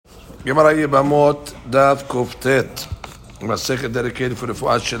Gemara Yibamot Daf Kuftet. Masechet dedicated for the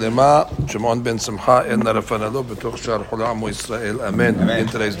Fuad Shelema. Shimon ben Simcha en Rafanalo b'toch Shar Chol Amo Yisrael. Amen. In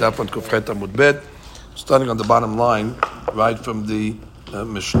today's Daf on Kufet Amud Bet, starting on the bottom line, right from the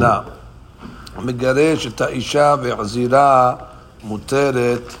Mishnah. Megaresh et ha'isha ve'azira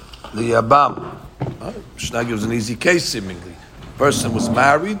muteret liyabam. Mishnah gives an easy case seemingly. Person was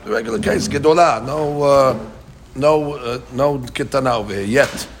married, regular case, gedolah, no kitana over here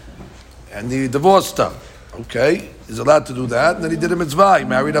yet. And he divorced her. Okay, he's allowed to do that. And then he did a mitzvah. He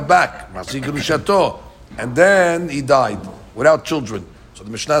married her back. And then he died without children. So the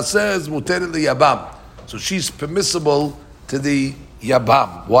Mishnah says, muteret liyabam. So she's permissible to the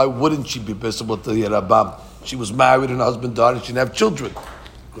yabam. Why wouldn't she be permissible to the yabam? She was married and her husband died and she didn't have children.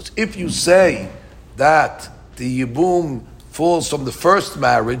 Because if you say that the yibum falls from the first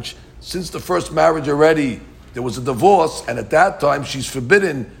marriage, since the first marriage already there was a divorce, and at that time she's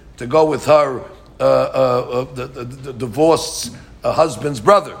forbidden to go with her the divorced husband's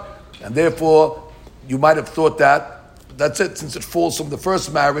brother, and therefore you might have thought that that's it. Since it falls from the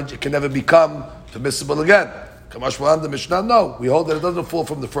first marriage, it can never become permissible again. Kamashwan the Mishnah, no, we hold that it doesn't fall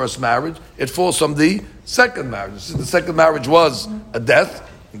from the first marriage; it falls from the second marriage. Since the second marriage was a death,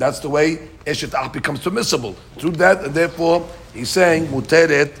 and that's the way Eshet Ach becomes permissible through that, and therefore he's saying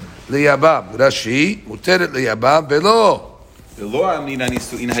muteret liyabam. Rashi muteret liyabam velo. ולא אמרין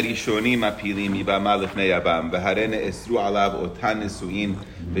הנישואין הראשונים הפילים יבמה לפני יבם, והרי נאסרו עליו אותן נישואין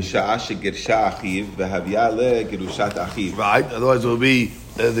בשעה שגירשה אחיו, והביאה לגירושת אחיו. Right, otherwise it will be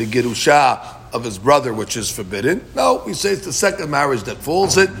the girusha of his brother, which is forbidden. No, we say it's the second marriage that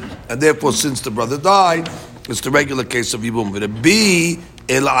falls it, and therefore since the brother died, it's the regular case of yibum. The B,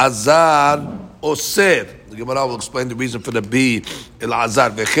 El-Azar Oser. The Gemara will explain the reason for the B, El-Azar.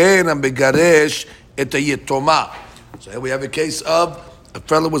 V'chein ha-megaresh et ha-yitoma. So here we have a case of a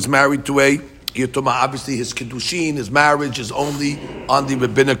fellow was married to a yitoma. Obviously his kiddushin, his marriage is only on the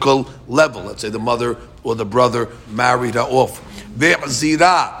rabbinical level. Let's say the mother or the brother married her off.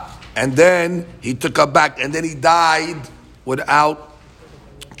 Ve'azira. And then he took her back, and then he died without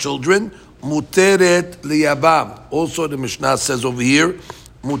children. Muteret liyabam. Also the Mishnah says over here,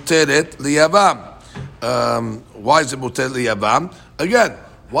 muteret liyabam. Why is it muteret liyabam? Again,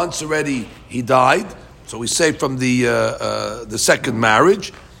 once already he died. So we say from the second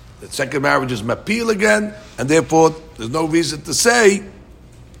marriage, the second marriage is mapil again, and therefore there's no reason to say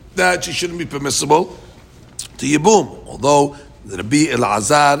that she shouldn't be permissible to yibum. Although the Rabbi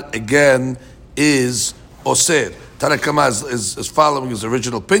El-Azar again is oser. Tanakama is following his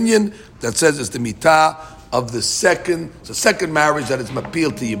original opinion that says it's the mitah of the second marriage that is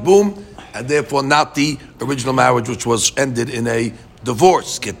mapil to yibum, and therefore not the original marriage which was ended in a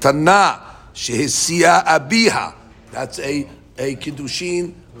divorce. Ketana. Shehesiya abiha. That's a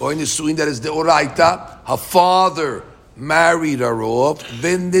kiddushin or a nisuin that is the oraita. Her father married her off.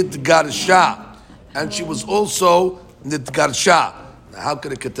 V'nit garsha, and she was also nit garsha. Now, how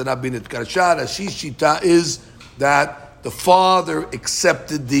can a ketana be nit garsha? The shishita is that the father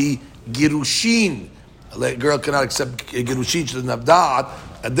accepted the girushin. A girl cannot accept a girushin; she doesn't have da'at,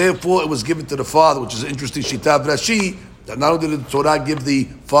 and therefore it was given to the father, which is an interesting shita of Rashi. That not only did the Torah give the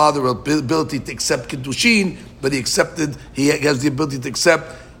father ability to accept kiddushin, but he has the ability to accept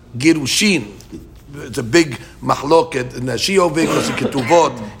girushin. It's a big mahloket in Rashi over here because in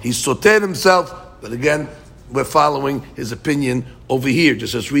Ketuvot he soter himself. But again, we're following his opinion over here.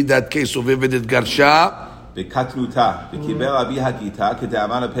 Just let's read that case of Vividit Garsha. Right,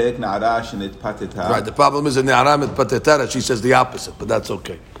 the problem is in Ne'ara mitpateta, she says the opposite, but that's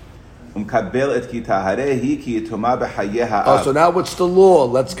okay. So now what's the law?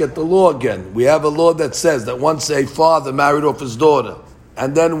 Let's get the law again. We have a law that says that once a father married off his daughter,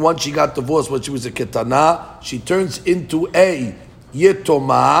 and then once she got divorced when she was a ketana, she turns into a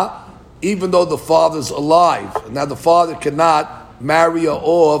yitoma, even though the father's alive. And now the father cannot marry her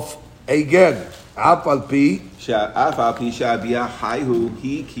off again.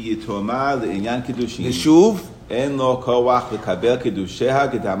 Nishuv. אין לו כוח לקבל קידושיה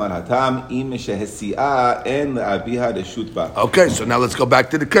כדאמר התם, אם שהסיעה אין לאביה רשות בה. Okay, so now let's go back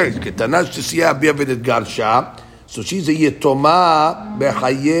to the case. כתנה שסיעה אביה ונתגרשה, so she's a יתומה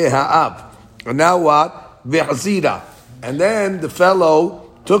בחיי האב. And now what? והחזירה. And then the fellow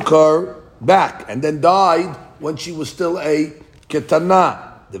took her back and then died when she was still a ketana.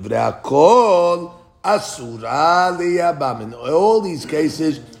 דברי הכל אסורה ליבם. In all these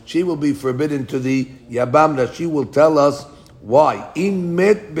cases, she will be forbidden to the yabam. That she will tell us why. Im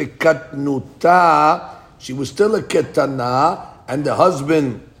met bekatnuta, she was still a ketana, and the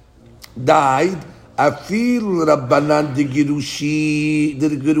husband died. Afil Rabbanan de Girushi, de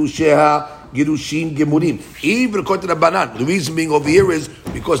Girusheha, Girushin Gemurim. Even according to Rabbanan, the reason being over here is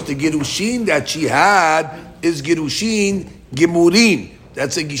because the Girushin that she had is Girushin Gemurim.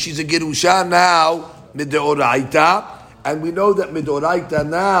 She's a Girusha now, Midoraita, and we know that Midoraita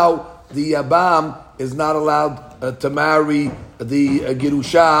now, the Yabam is not allowed to marry the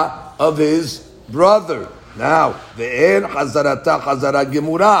Girusha of his brother. Now, ve'en hazarata hazara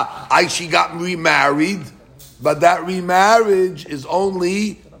gemura. She got remarried, but that remarriage is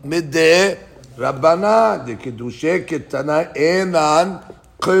only midde Rabbana. De kedushe ketana enan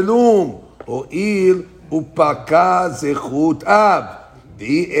kelum o'il upaka zechut ab.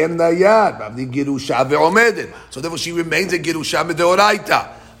 Ve'en nayad b'avdi girusha ve'omedet. So therefore, she remains a girusha mideoraita,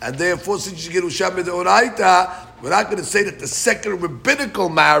 and therefore, since she's girusha mideoraita, we're not going to say that the second rabbinical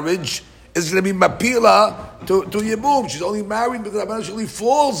marriage is going to be mapila to Yibum. She's only married midrabanan. She only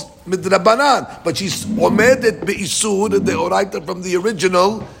falls midrabanan, but she's omedet be'isud the oraita from the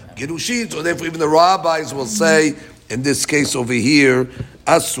original girushin. So therefore, even the rabbis will say in this case over here,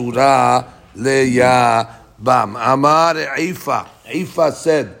 asura leya bam amar Ifa. Ifa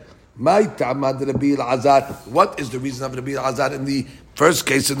said, "My tamad Rabbi Elazar." What is the reason of Rabbi Elazar in the first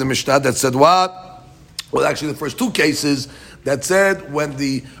case in the Mishnah that said what? Well, actually, the first two cases that said when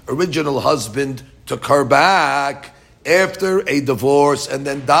the original husband took her back after a divorce and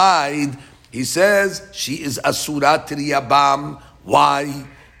then died, he says she is asura triyabam. Why?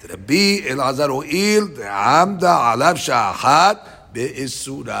 Rabbi Elazar oil de'amda alav sha'achat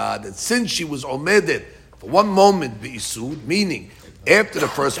be'isura. That since she was omedet for one moment be'isud, meaning after the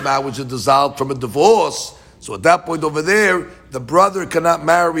first marriage is dissolved from a divorce, so at that point over there, the brother cannot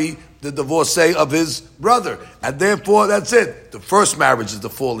marry the divorcee of his brother. And therefore, that's it. The first marriage is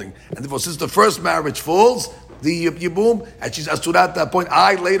the falling. And therefore, since the first marriage falls, the Yibum, and she's Asura at that point,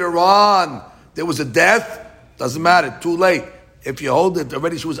 later on, there was a death, doesn't matter, too late. If you hold it,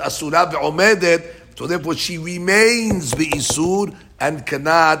 already she was Asura ve'omedet, so therefore she remains Be'isur and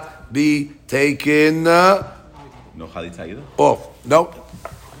cannot be taken no chalitza either? off. No.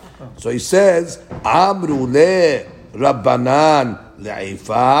 So he says, Amru le Rabbanan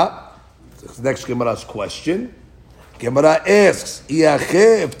le'ifa. The next Gemara's question. Gemara asks,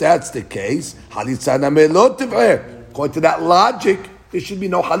 if that's the case, halitza nameh lo tiv'eh. According to that logic, there should be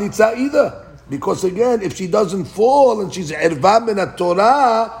no halitza either. Because again, if she doesn't fall and she's erva min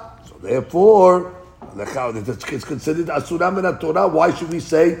Torah, so therefore, it's considered asura min Torah. Why should we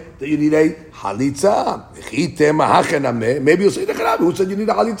say that you need a halitza? Maybe you'll say, who said you need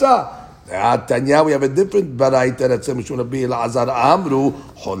a halitza? Tanya, we have a different baraita that says Mishum Rabbi Elazar Amru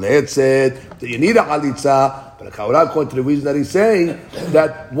Choletzet that you need a halitza. But according to the reason that he's saying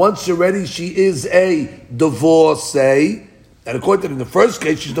that once already she is a divorcee, and according to the first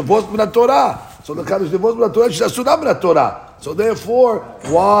case she's divorced from Torah. So the kind of divorced from Torah, she's asura min Torah. So therefore,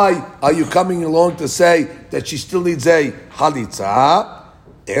 why are you coming along to say that she still needs a halitza?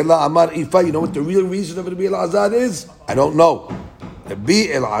 Ela Amar Ifa. You know what the real reason of Rabbi Elazar is? I don't know. Rabbi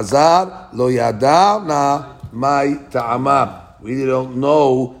Elazar lo yada'na my ta'amah. We really don't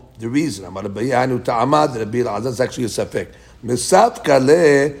know the reason. Amar Rabbi Yanu ta'amah. Rabbi Elazar is actually a safek. Misaf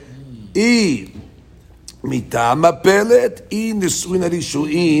kale I mita mapelet I nisuin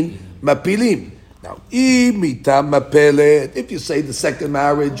arishuin mapilim. Now I mita mapelet. If you say the second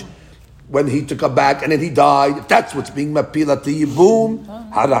marriage, when he took her back and then he died, if that's what's being mapila to Yibum,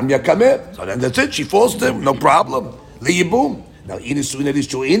 haram yakameh. So then that's it. She falls to him, no problem. Liyibum. Now, in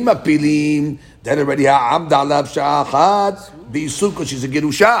mapilim, then already ha'amda alav sha'achat be'isur, because she's a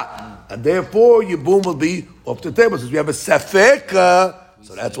gerusha, and therefore Yibum will be off the table. Since we have a safek,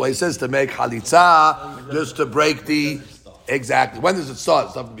 so that's why he says to make halitza, just to break the exactly. When does it start?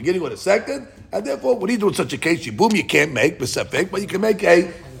 It's not the beginning or the second, and therefore, what do you do in such a case? Yibum you can't make safek, but you can make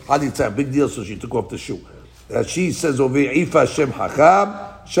a halitza. Big deal. So she took off the shoe. She says over Ifa Shem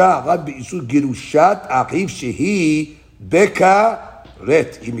Hakam sha'achat be'isur gerushat achiv shehi Beka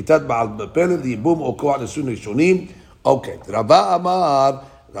ret imitat ba'al bepeled yibum or koach nesun rishonim. Okay, Rabba Amar.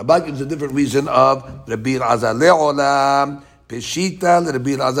 Rabba gives a different reason of Rabbi Elazar le'olam peshita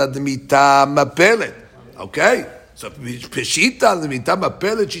Rabbi Elazar demita mapeled. Okay, so peshita demita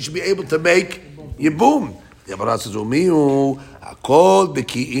mapeled, she should be able to make yibum. The Gemara says umiu akol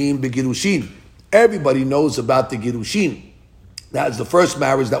bekiim begirushin. Everybody knows about the girushin. That is the first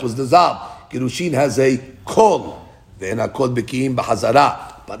marriage that was dissolved. Girushin has a kol. But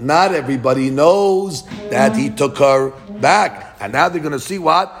not everybody knows that he took her back. And now they're going to see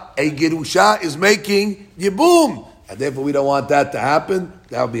what? A Gerusha is making Yibum. And therefore we don't want that to happen.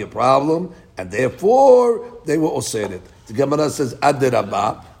 That would be a problem. And therefore they will osir it. The Gemara says,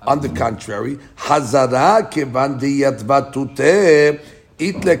 Adirabba, On the contrary, Hazara kevan diyatva tuteh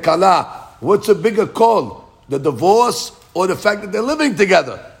itle kala. What's a bigger call? The divorce or the fact that they're living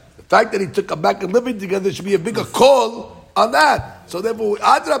together? The fact that he took her back and living together should be a bigger call on that. So therefore,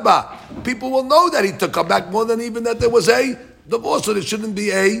 Adraba, people will know that he took her back more than even that there was a divorce, so there shouldn't be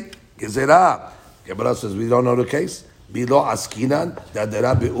a gezerah. Gemara says, we don't know the case. Bilo askinan,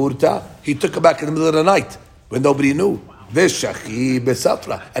 dadera be'urta. He took her back in the middle of the night when nobody knew. Veshachi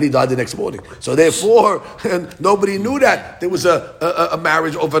besafra, and he died the next morning. So therefore, nobody knew that there was a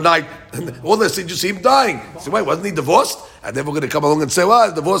marriage overnight. And all this, you just see him dying. So wait, wasn't he divorced? And then we're going to come along and say, well,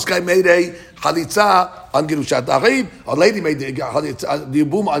 the divorce guy made a halitza on Girushat Arib, or lady made the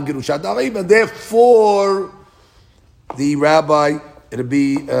yibum on Girushat Arib, and therefore the rabbi, it'll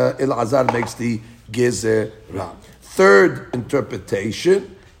be Elazar makes the gezerah. Third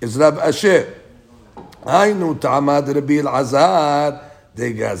interpretation is Rav Asher. Ainu ta'amad Rabbi Elazar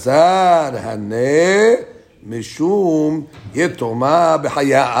de gazar haneh mishum yetoma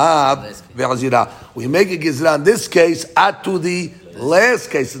b'haya'av ve'azira. We make a gezerah in this case add to the last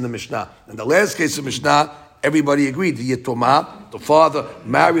case in the Mishnah. In the last case of Mishnah, everybody agreed. The yetoma, the father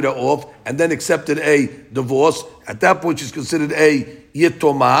married her off and then accepted a divorce. At that point, she's considered a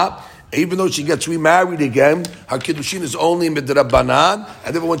yetoma. Even though she gets remarried again, her kiddushin is only midrabanan,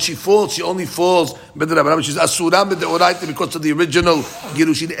 and then when she falls, she only falls midrabanan. She's asura midoraita because of the original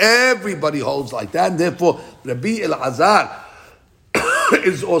kiddushin. Everybody holds like that, and therefore Rabbi Elazar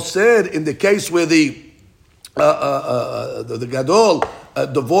is osir in the case where the gadol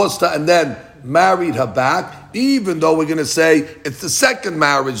divorced her and then married her back. Even though we're going to say it's the second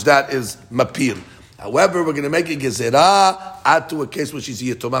marriage that is mapil. However, we're going to make a gezerah add to a case where she's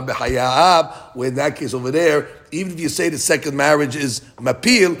yitoma b'haya'ab, where in that case over there, even if you say the second marriage is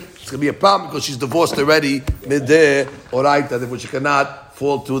mapil, it's going to be a problem because she's divorced already mideh oraita, therefore she cannot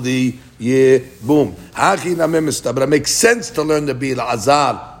fall to the yibum. But it makes sense to learn the Bil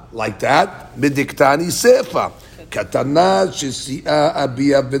Azar like that. Midiktani sefa katana shesi'a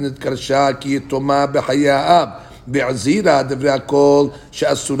abiya v'nit karsha ki yitoma b'haya'ab bi'azira devre akol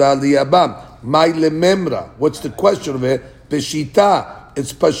she'asura liyabam. Maile memra. What's the question of it? Peshita.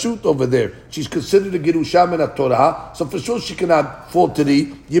 It's pashut over there. She's considered a gerusha min Torah, so for sure she cannot fall to the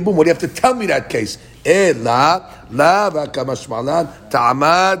yibum. What do you have to tell me that case? La v'kamashmalan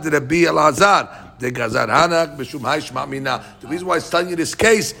ta'amad Rabbi Elazar de gazar hanak b'shum hayshma mina. The reason why it's telling you this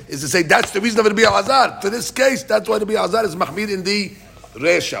case is to say that's the reason of Rabbi Elazar. For this case, that's why Rabbi Elazar is mahmir in the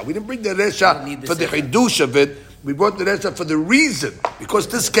resha. We didn't bring the resha for the hidush of it. We brought the resha for the reason, because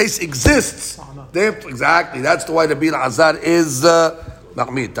this case exists. Therefore, exactly, that's the why Rabbi Elazar is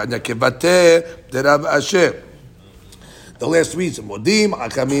Mahmid. Tanya Kevate de Rav Asher. The last reason, Modim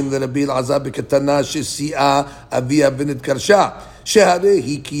Akamim de Rabbi Elazar b'katana shesi'a avia v'nit karsha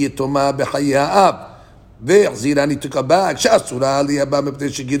sheharehi ki yetoma b'haya'ab ve'achzirani took her back she'asura liyaba mepnei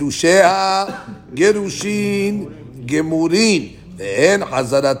shegirushea gerushin gemurin ve'en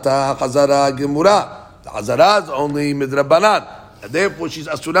hazarata hazara gemura. The Hazara is only midrabanan, and therefore she's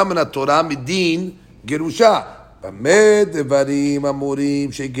asura min Torah midin gerusha. Bamed devarim amurim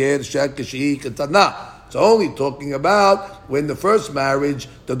sheger shakeshi ketana. It's only talking about when the first marriage,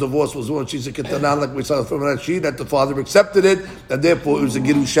 the divorce was when she's a ketana, like we saw from Rashi, that the father accepted it, and therefore it was a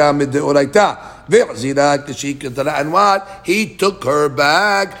gerusha mideoraita. Ve'azira keshi ketana, and what? He took her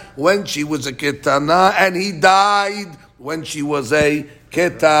back when she was a ketana, and he died when she was a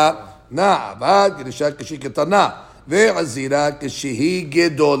ketana. But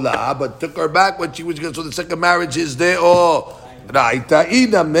took her back when she was good. So the second marriage is there. That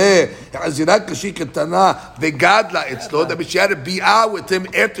means she had to be out with him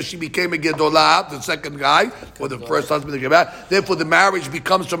after she became a gedolah, the second guy, or the first husband that came back. Therefore, the marriage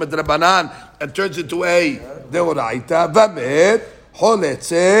becomes from a drabanan and turns into a deoraita. Vamet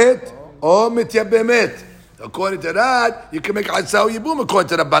choletzet or mityabemet. According to that, you can make Atzah Yibum according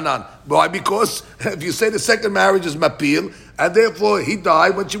to the Banan. Why? Because if you say the second marriage is Mapil, and therefore he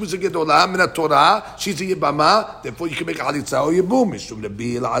died when she was a Gedolah, Min Torah, she's a Yibama, therefore you can make Atzah Yibum. Mishum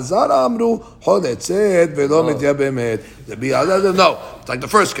Rabbi Elazar Amru, Choletzet, Velo Mityabemet. Rabbi Elazar, no. It's like the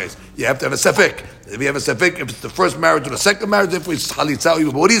first case. You have to have a Sefik. If you have a Sefik, if it's the first marriage or the second marriage, therefore it's Chalitza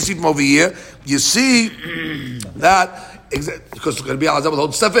Yibum. What do you see from over here? You see that, because Rabbi Elazar will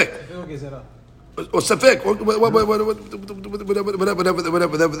hold Sefik. Or safek, whatever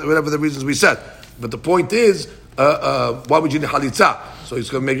the reasons we said. But the point is, why would you need halitza? So he's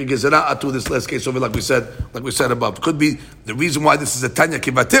going to make a gezerah to this last case over, like we said above. It could be the reason why this is a tanya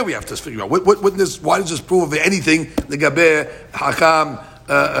kivateh. We have to figure out why does this prove of anything? Legabe hakam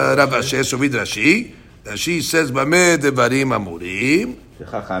Rav Asher. So read Rashi. She says, "Bameh devarim amurim."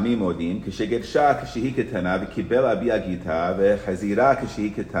 וחכמים מודים, כשגרשה כשהיא קטנה וקיבל אביה גיתה וחזירה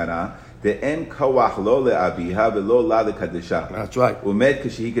כשהיא קטנה ואין כוח לא לאביה ולא לה לקדשה. That's right. ומת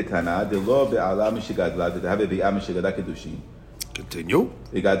כשהיא קטנה דלא בעלה משגדלה דהווה ביאה משגדלה קידושין. Continue.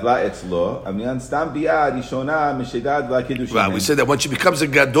 וגדלה אצלו, אבל סתם ביאה ראשונה משגדלה קידושין. Right, we said that when she becomes a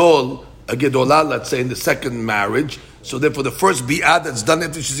gedolah, let's say in the second marriage, so therefore the first bi'ah that's done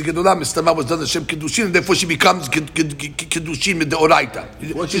after she's a gedolah, Mistama was done Hashem Kiddushin, and therefore she becomes Kiddushin with the Oraita.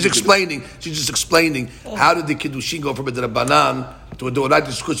 She's just explaining how did the Kiddushin go from a Rabbanan to a Oraita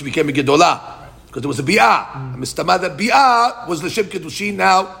because she became a gedolah. Because there was a bi'ah. Mistama, that bi'ah was L'Shem Kiddushin,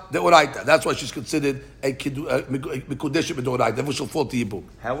 now the Oraita. That's why she's considered a Mikudeshet with the Oraita. Therefore she'll fall to Yibum.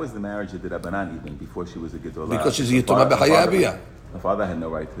 How was the marriage of the Rabbanan even before she was a gedolah? Because she's a Yitomah B'chayei Abiyah. Her father had no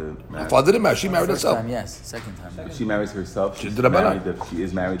right to marry. Her father didn't marry. She married herself. Second time. If she marries herself, She's the Rabbanan. she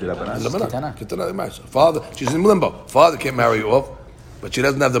is married to Rabbanan. Ketana marriage. Father, she's in limbo. Father can't marry you off, but she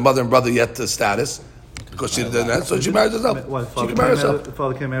doesn't have the mother and brother yet status because she didn't have. So she marries herself. She can marry herself. The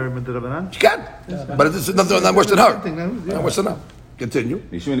father can't marry the Rabbanan? She can, but it's nothing not worse than her. Not worse than her. Continue.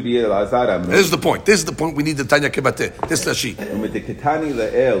 This is the point. This is the point we need the Tanya Kebate. This is the sheet. ומתקתני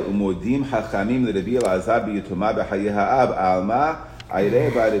לאל ומודים חכמים לרבי אלעזר ביתומה בחיי האב עלמא עירה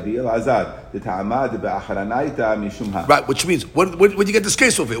ברבי אלעזר דתעמד באחרנייתא משומה. Right, which means, where do you get this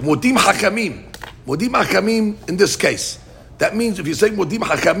case over here? Modim Hakamim. Modim Hakamim in this case. That means if you say Modim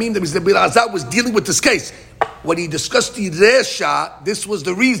Hakamim, that means Rabbi Elazar was dealing with this case. When he discussed the Resha, this was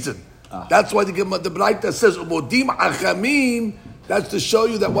the reason. That's why the Braita says Modim Hakamim. That's to show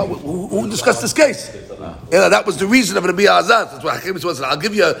you that who discussed this case. That was the reason of Rabbi Elazar. That's why Hakim says, I'll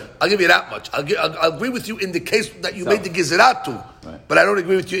give you that much. I'll agree with you in the case that you made the Gezerat to, but I don't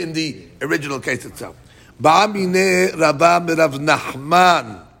agree with you in the original case itself. Ba'amine Rabba Rav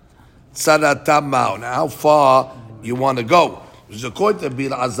Nachman Tzaratamau. Now, how far you want to go? There's a court of Rabbi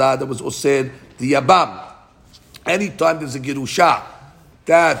Elazar that was Osed the Yabam. Anytime there's a Gerusha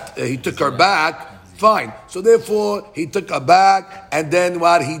that he took her back, fine. So therefore, he took her back, and then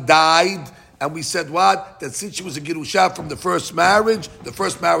what? He died, and we said what? That since she was a Gerusha from the first marriage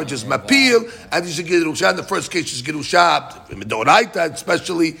is Mapil, and she's a Gerusha in the first case, she's Gerusha, Midoraita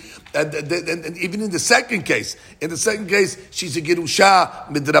especially, and even in the second case, she's a Gerusha,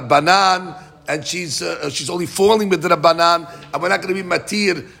 Midrabanan, and she's only falling with the Rabbanan, and we're not going to be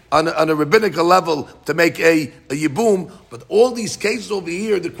matir on a rabbinical level to make a yibum. But all these cases over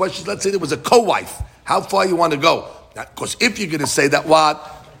here, the question is, let's say there was a co-wife. How far you want to go? Because if you're going to say that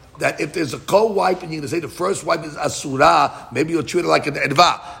if there's a co-wife and you're going to say the first wife is asura, maybe you'll treat her like an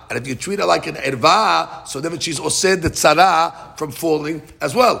erva. And if you treat her like an erva, so then she's osed the tzara from falling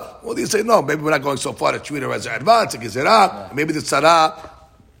as well. Well, you say, no, maybe we're not going so far to treat her as an erva, it's a gezerah, maybe the tzara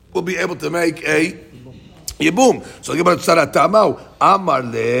will be able to make a yibum. So give her tzara tamau. Amar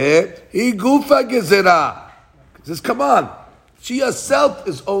le hi gufa gezerah. He says, come on. She herself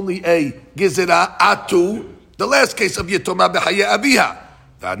is only a gezerah atu. The last case of Yetomah b'chayei abiha.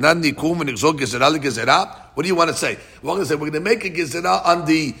 What do you want to say? We're going to say we're going to make a gezerah on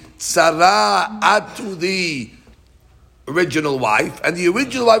the tzara atu the original wife, and the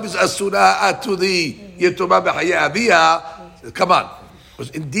original wife is asura atu the Yetomah b'chayei abiha. Come on.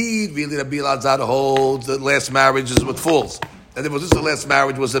 Because indeed, really, Rabbi Elazar holds the last marriage is what falls. And if the last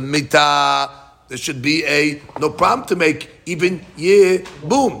marriage was a mita, there should be no problem to make even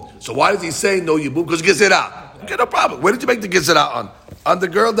boom. So why does he say no boom? Because gezerah. Okay, no problem. Where did you make the gezerah on? On the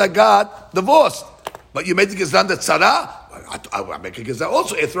girl that got divorced. But you made the gezerah on the tzara? I make a gezerah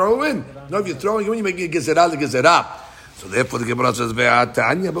also. You throw her in. No, if you're throwing her in, you make a gezerah, the gezerah. So therefore the Gemara says,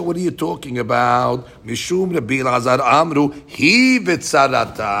 Ve'atanya, but what are you talking about? Mishum Rabbi Elazar Amru, Hi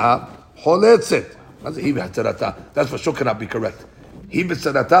v'tzarata choletzet. That's Hi v'tzarata. That's for sure cannot be correct. Hi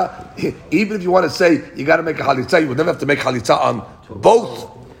v'tzarata, even if you want to say you got to make a halitza, you would never have to make halitza on both.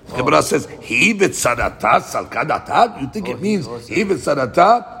 The Gemara says, Hi v'tzarata salkadata. You think it means Hi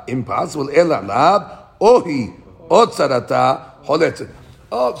v'tzarata? Impossible. Ela lab, ohi, o tzarata choletzet.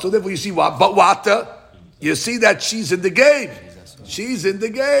 Oh, so therefore you see what? But water. You see that she's in the game. She's in the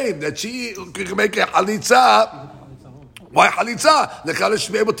game. That she can make a halitza. Why halitza? The Kala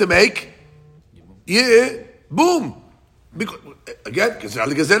should be able to make boom. Because, again,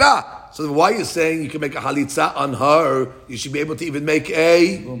 gezerah. So why are you saying you can make a halitza on her? You should be able to even make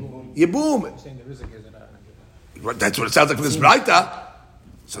a boom. That's what it sounds like from this Braita.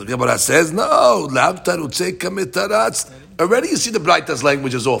 So the Gemara says, no. Already you see the Braita's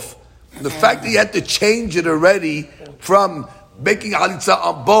language is off. The fact that you had to change it already from making halitza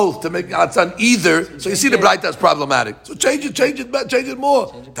on both to making halitza on either, so you see the Braita is problematic. So change it more.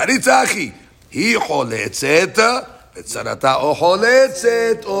 Taritzachi, hi choletzet, Tzarata o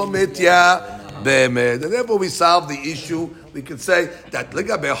choletzet o mitya bemed. And therefore we solve the issue. We can say that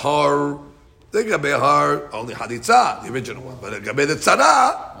legabe har only halitza, the original one. But legabe the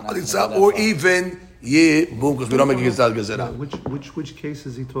tzara, halitza, or even yibum, because we don't make a gezerah. Which case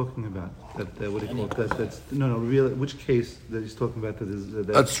is he talking about? That what do you call it? That's no. Really, which case that he's talking about?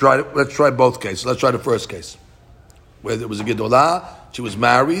 Let's try both cases. Let's try the first case, where there was a gedolah. She was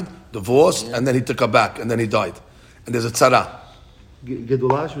married, divorced, and then he took her back, and then he died. And there's a tzara.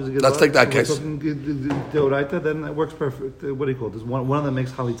 Gedolah, she was a gedolah. Let's take that case. Deoraita, then that works perfect. What do you call it? There's one of them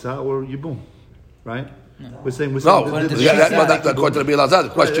makes halitza or yibum, right? No. We're saying that's according to Rabbi Elazar. The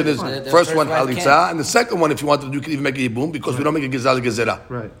question is, first one halitza, and the second one, if you wanted to, you can even make a yibum because we don't make a gezerah.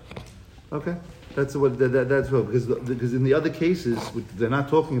 Right. Okay. That's what because in the other cases they're not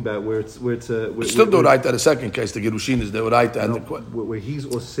talking about where it's still deoraita. The second case, the gerushin is deoraita, where he's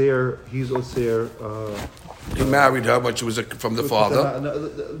oser. He married her when she was from the father.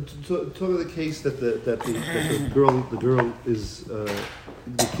 Talk of the case that the girl is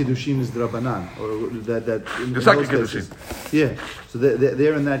the kiddushin is drabanan, or that in the second kiddushin. Yeah. So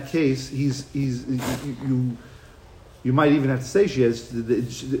there in that case, you might even have to say she has.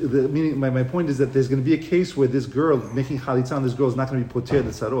 Meaning, my point is that there's going to be a case where this girl making chalitza, this girl is not going to be poter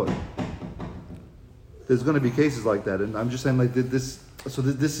the tzarot. There's going to be cases like that, and I'm just saying like this. So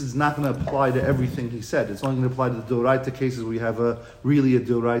this is not going to apply to everything he said. It's only going to apply to the doraita cases where you have really a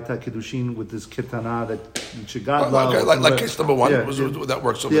doraita kiddushin with this kitana that shigadla. Like case number one, that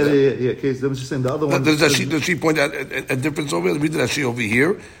works over there. Yeah. Case. I was just saying the other one. Does she point out a difference over here? Read Rashi over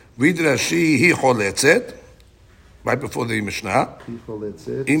here. Read Rashi. He choletzet. Right before the Mishnah.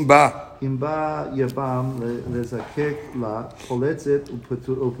 Imba yabam lezakek la choletzet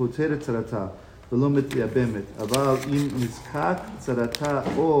upoteret tzarata v'lo mityabemet. Aval im nizkak tzarata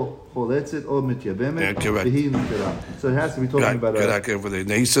o choletzet o mityabemet. V'hi nitera. So it has to be talking about.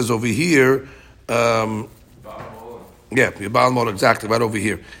 Now he says over here. Yibal Mor, exactly right over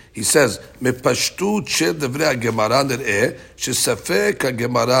here. He says, "Mepashtut shel devrei haGemara nireh shesafek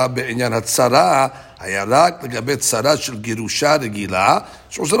haGemara be'inyan hatzara hayarak legabe tzara shel girusha regila."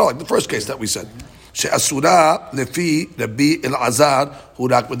 So it's like the first case that we said. She'asura lefi Rabbi Elazar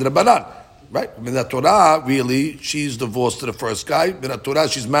hurak with Rabbanan. Right? Min Torah, really, she's divorced to the first guy. Min Torah,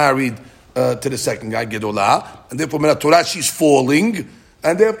 she's married to the second guy, Gedolah, and therefore Min Torah, she's falling.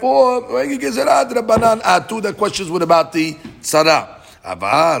 And therefore, the questions were about the tzara.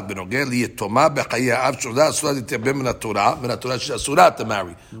 אבל בנוגע ליתומה בחיי האב שעודה אסורה להתייבם מן התורה, מן התורה שאסורה to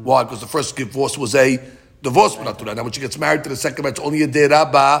marry. Why? Because the first divorce was a divorce מן התורה. Now when she gets married to the second man, it's only a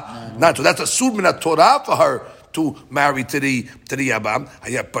deraba. So that's asur מן התורה for her to marry to the יבם.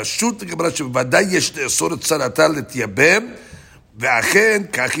 היה פשוט לגמרי שבוודאי יש לאסור את צרתה להתייבם, ואכן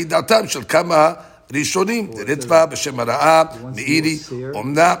כך היא דעתם של כמה ראשונים, רצפה בשם הרעה, מאירי,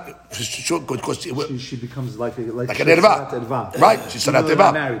 אומנה, she becomes like an erva. Right, she's an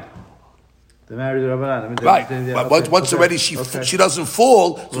erva. They're married to Rabbanan. Right, but once already she doesn't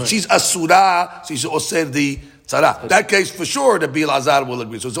fall, so she's asura, she's osir the tzara. That case for sure, the Bil Azar will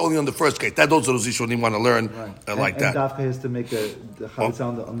agree. So it's only on the first case. Those are those Rishonim want to learn like that. And Dafka has to make a chalitza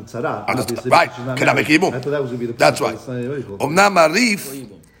on the tzara. Right, can I make yibum? I thought that was going to be the point. That's right. Omna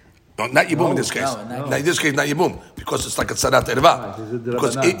marif. No, not Yibum in this case. No, in this case, not Yibum, because it's like a Tzarat Erva.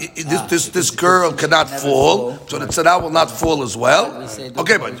 Because this girl cannot fall, so the Tzara will not fall as well.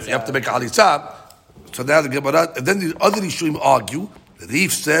 Okay, but you have to make a Halitza. So now the Gemara, and then the other Rishonim argue.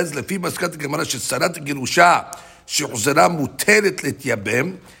 Rif says, Lefi Maskat Gemara, Tzarat Gerusha, שהוחזרה מותרת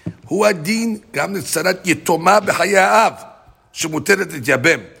להתייבם, הוא הדין גם לצרת יתומה בחיי האב, שמותרת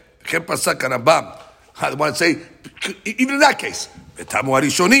להתייבם. וכן פסק הרמב"ם. I want to say, even in that case, ותמו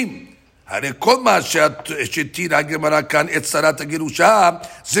הראשונים, הרי כל מה שתירה הגמרא כאן את צרת הגירושה,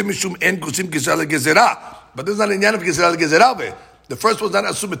 זה משום אין גוזים גזרה לגזרה. But this is not an עניין of גזרה לגזרה. The first was not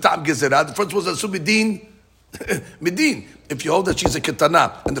assume בטעם גזרה, the first was assume מדין. If you hold that she's a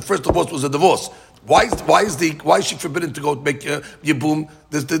ketana, and the first divorce was a divorce, why is she forbidden to go make yibum,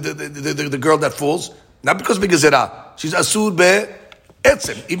 the girl that falls? Not because of gezerah. She's asur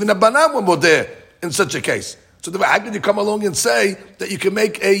be'etzem. Even a banan were modeh in such a case. So how can you come along and say that you can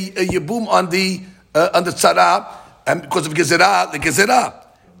make a yibum on the tzara, and because of gezerah, the gezerah?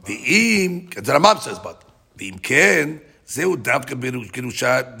 V'im, the Ramam says, but v'im ken. זהו דווקא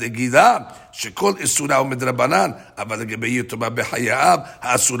בגירושה דגידה, שכל איסורה הוא מדרבנן, אבל לגבי יתומה בחיי האב,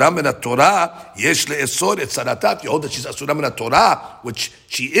 האסורה מן התורה, יש לאסור את צרתה. You hold that she's אסורה מן התורה, which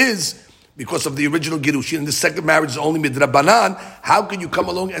she is, because of the original גירושין, and the second marriage is only מדרבנן. How can you come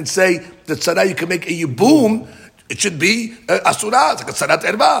along and say that tzara you can make a yibum? It should be אסורה, it's like a צרת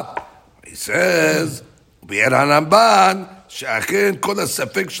ערווה. He says, וביאר הרמב"ן, שאכן כל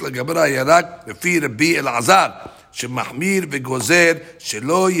הספק של הגמרא היה רק לפי רבי אלעזר, שמחמיר וגוזר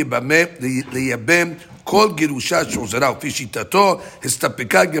שלא לייבם כל גירושה שהוזרה, לפי שיטתו,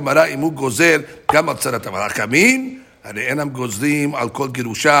 הסתפקה גמרא אם הוא גוזר גם על צרת אבל החכמים, הרי אינם גוזרים על כל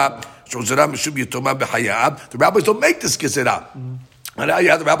גירושה שהוזרה משום יתומה בחייו. The rabbis don't make this גזירה.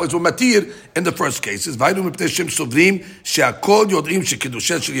 הרי the rabbis were מתיר in the first cases, והיינו מפני שהם סוברים שהכל יודעים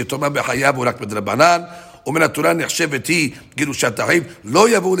שקידושה של יתומה בחייו הוא רק מדרבנן, ומן התורה נחשבת היא גירושת אחיו, לא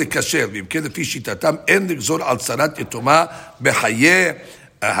יבואו לקשר, ואם כן לפי שיטתם אין לגזור על צרת יתומה בחיי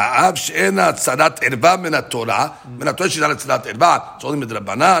האב שאינה צרת ערווה מן התורה שאינה צרת ערווה, צורים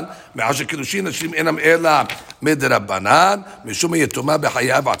מדרבנן, מאחר שקידושין נשים אינם אלא מדרבנן, משום היתומה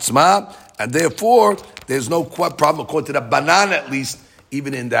בחייו עצמה, and therefore there's no problem according to the Banan at least,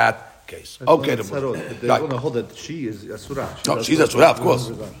 even in that case. Okay, They're going to hold that she is asura. No, she's asura, of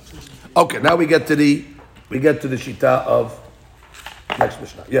course. Okay, now we get to the shita of next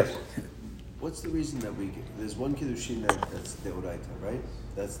Mishnah. Yes. What's the reason that there's one kiddushin that's deoraita, right?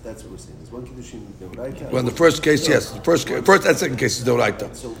 That's what we're saying. There's one kiddushin deoraita. Well, in the first case, yes. The first and second case is deoraita.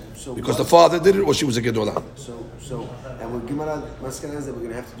 So because the father did it, or she was a gedolah. So, and we're Gemara Maskana is that we're going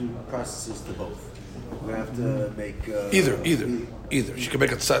to have to do processes to both. We're going to have to make Either. She can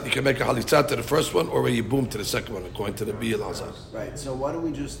make a halitzah to the first one, or a yibum to the second one, according to the Bi'el Hazar. Right. So why don't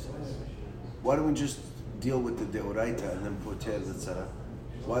we just deal with the deoraita and then poter the tzara?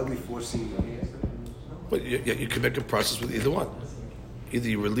 Why are we forcing? But you can make a process with either one. Either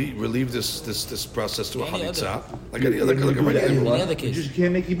you relieve this process to a halitzah, like a You just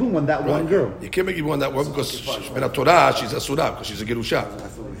can't make yibum on that one girl. You can't make yibum on that one because she's Torah, she's asura, because she's a gerusha.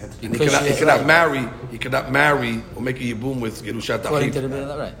 He cannot marry or make a yibum with gerushat According to achiv. the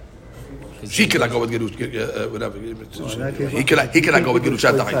Bill, right? She cannot go with whatever. He cannot go with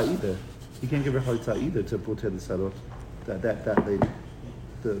gerushat achiv. He can't give her halitza either to poter the sarot. That lady,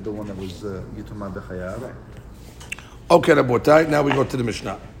 the one that was yituma b'chayav. Okay, Rabotai, now we go to the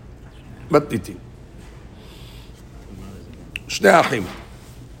Mishnah. Matniti. Shnei achim.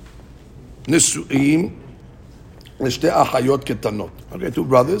 Nisu'im. Shnei achayot ketanot. Okay, two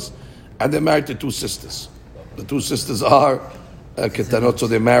brothers, and they're married to two sisters. The two sisters are ketanot, so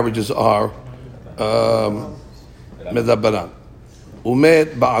their marriages are medabaran.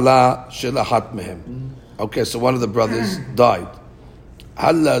 Umet ba'ala shel achat mehem. Okay, so one of the brothers died.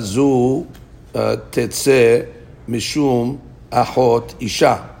 Halla zu tetzeh mishum achot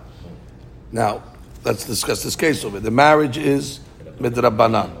isha. Now, let's discuss this case over. The marriage is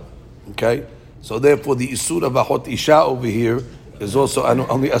midrabanan. Okay? So therefore, the isur of achot isha over here is also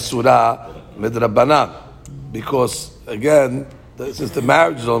only asura midrabanan. Because, again, since the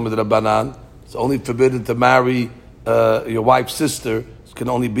marriage is only midrabanan, it's only forbidden to marry your wife's sister. It can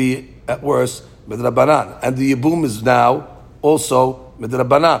only be, at worst, midrabanan. And the yibum is now also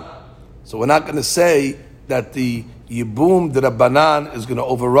midrabanan. So we're not going to say that the yibum drabanan is going to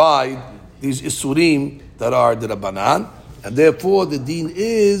override these isurim that are drabanan, and therefore the deen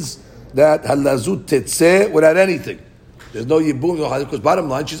is that halazut tetzeh without anything. There's no yibum, no halal, because bottom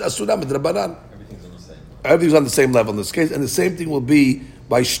line, she's asura drabanan. Everything's on the same level in this case, and the same thing will be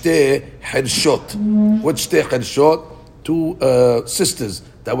by shtei hershot. What's shtei hershot? Two sisters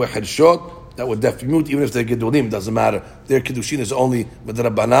that were hershot, that were deaf mute, even if they're gedolim, doesn't matter. Their kiddushin is only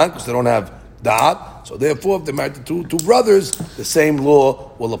midrabanan because they don't have da'at. So therefore, if they're married to two brothers, the same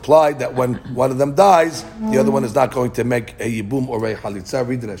law will apply. That when one of them dies, the other one is not going to make a yibum or a halitza.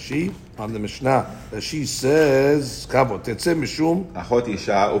 Read Rashi on the Mishnah. Rashi says, "Kavod tetzeh mishum achot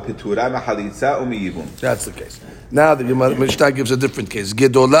isha upetura mehalitza umiyibum." That's the case. Now the Mishnah gives a different case.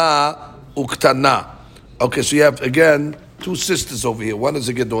 Gedolah uktana. Okay, so you have again two sisters over here. One is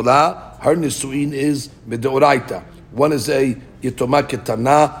a gedolah. Her nisuin is midoraita. One is a yitoma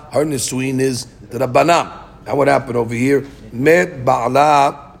ketana. Her nisuin is the rabbanam. Now what happened over here? Med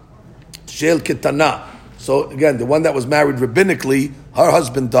ba'ala shel ketana. So again, the one that was married rabbinically, her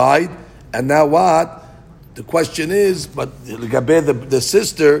husband died, and now what? The question is, but the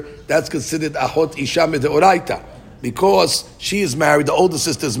sister, that's considered achot isha midoraita, because she is married. The older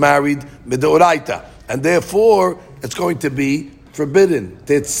sister is married midoraita, and therefore it's going to be forbidden.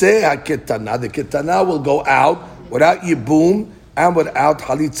 Tetzeh ha-ketana. The ketana will go out without yibum and without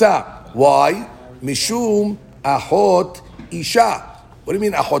halitza. Why? Mishum achot isha. What do you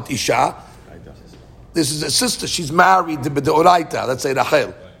mean achot isha? This is a sister. She's married to B'deoraita. Let's say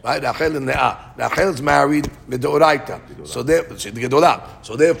Rachel. Right? Rachel and Leah. Rachel is married B'deoraita. So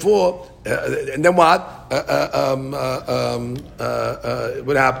therefore, and then what?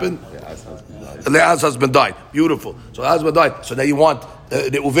 What happened? Leah's husband died. Beautiful. So the husband died. So now you want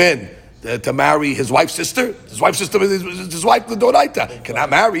the Uven to marry his wife's sister. His wife's sister is his wife, the Doraita, cannot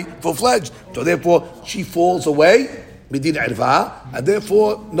marry full-fledged. So therefore, she falls away, Midin Irva, and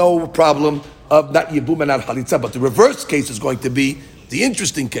therefore no problem of not Yibum and not Chalitza. But the reverse case is going to be the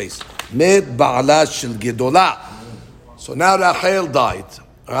interesting case. Med Ba'ala Shel Gedolah. So now Rachel died.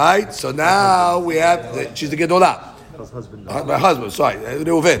 All right? So now we have, she's the Gedolah. My husband, sorry,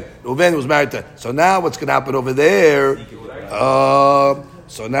 Reuven. Reuven was married to her. So now what's going to happen over there?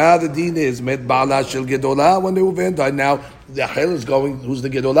 So now the deen is Met Ba'ala Shel Gedolah. When Reuven died, now the Rachel is going, who's the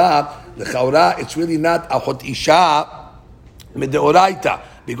Gedolah? The Chaura, it's really not Achot Isha Mideoraita,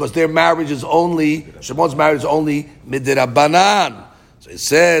 because their marriage is only, Shimon's marriage is only Midirabanan. So it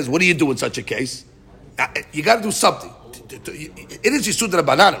says, what do you do in such a case? You got to do something. It is Yisud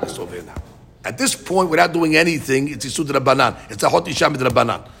Rabbanan over here now. At this point, without doing anything, it's Yisud Rabbanan. It's a Hot Isha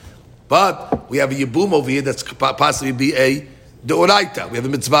Midrabanan. But we have a Yibum over here that's possibly be a Deoraita. We have a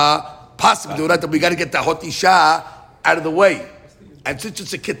mitzvah, possibly Deoraita. We got to get the Hot Isha out of the way. And since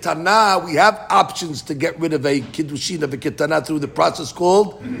it's a Ketana, we have options to get rid of a Kiddushin of a Ketana through the process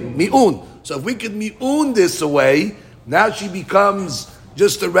called Mi'un. So if we can Mi'un this away, now she becomes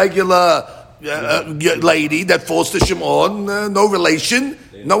just a regular lady that falls to Shimon, no relation,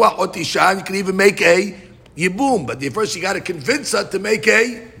 no Achot Isha, you can even make a Yibum. But first you got to convince her to make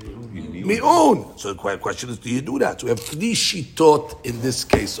a Mi'un. So the question is, do you do that? So we have 3 shitot in this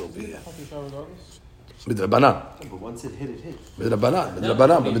case over here. Midrabanan. But once it hit. Midrabanan. But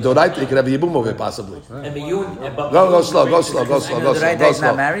Midoraita, you can have a Yibum over it possibly. And Go slow. Midoraita is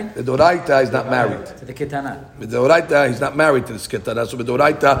not married? Midoraita is not married. To the Ketana. Midoraita, he's not married to this Ketana. So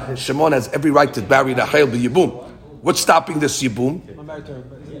Midoraita, Shimon has every right to marry Rachel b'Yibum. What's stopping this Yibum? I'm married to her,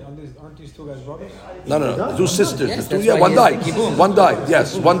 but aren't these two guys brothers? No. 2 sisters. Yes, The two, that's why one he died. has the Yibum. One died.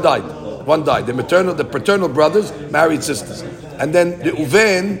 Yes, one died. The paternal brothers married sisters. And then the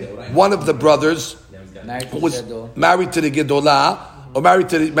Reuven, one of the brothers, who was married to the Gedolah, or married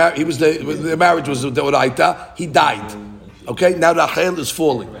to the marriage was the Oraita, he died. Okay, now Rachel is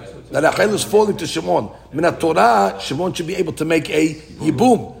falling. Now Rachel is falling to Shimon. Minat Torah, Shimon should be able to make a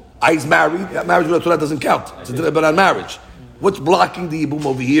Yibum. He's married. That marriage with Torah doesn't count. It's a Rabbanan marriage. What's blocking the Yibum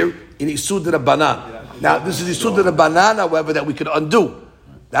over here? In Isud Rabbanan. Now this is Isud Rabbanan, however, that we could undo.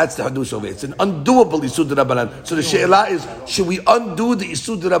 That's the Hadush over here. It's an undoable Isud Rabbanan. So the She'elah is, should we undo the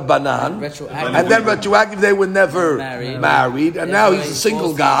Isud Rabbanan? And then retroactive, they were never married. And now he's a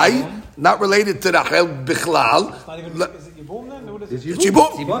single guy, not related to Rachel Bichlal. Is it Yibum then? What is it? It's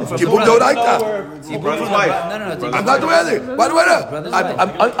Yibum. Yibum Doraita. I'm not doing anything. By the way,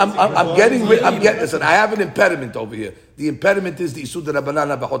 I'm getting rid. Listen, I have an impediment over here. The impediment is the Isud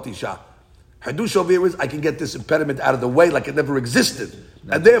Rabbanan B'chot Isha. Hadush over here is I can get this impediment out of the way like it never existed.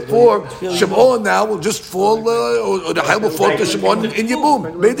 And therefore, Shimon now will just fall, or the Hayel will fall to Shimon in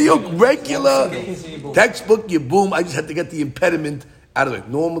Yibum. Mediocre, regular, textbook Yibum. I just had to get the impediment out of it.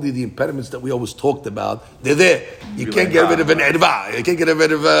 Normally, the impediments that we always talked about, they're there. You can't get rid of an erva. You can't get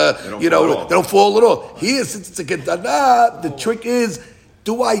rid of, they don't fall at all. Here, since it's a ketana, the trick is,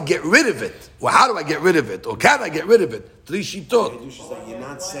 do I get rid of it? Or how do I get rid of it? Or can I get rid of it? 3 shitot. You're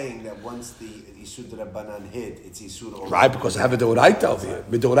not saying that once the Isud Rabbanan hit, it's Isud Olam. Right, because I have a Deoraita over here.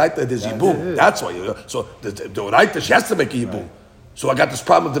 With Deoraita, there's Yibum. That's why. So the Deoraita, she has to make a Yibum. So I got this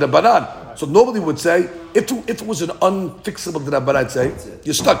problem with the Rabbanan. So nobody would say, if it was an unfixable Rabbanan, I'd say,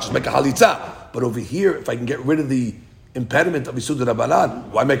 you're stuck, just make a Halitza. But over here, if I can get rid of the impediment of Isud Rabbanan,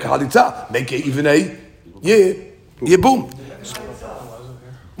 why make a Halitza? Make it even a Yibum.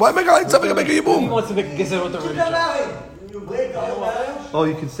 Why make a Halitza? Make a Yibum. He wants to make a gezer with the religion. Oh,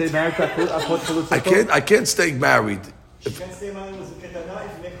 you can stay married to Achot? I can't stay married.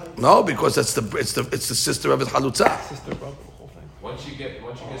 No, because it's the sister of his Halutza. Once you get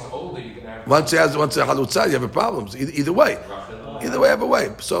older, you can have. Once a halutza, you have a problem. Either way, have a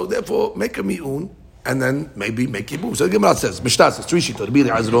way. So therefore, make a mi'un and then maybe make yibum. So the Gemara says, Mishnah says, 3 shitot. Rabbi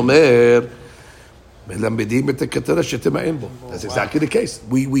Eliezer Omer, that's exactly the case.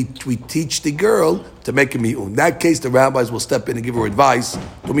 We teach the girl to make a mi'un. In that case, the rabbis will step in and give her advice.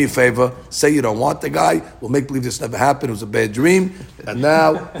 Do me a favor, say you don't want the guy. We'll make believe this never happened. It was a bad dream, and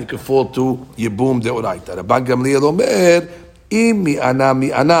now you can fall to yibum deoraita. Rabban Gamliel Omer, im mi'ana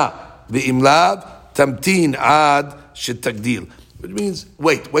ve'im lav tamtin ad shetagdil. Which means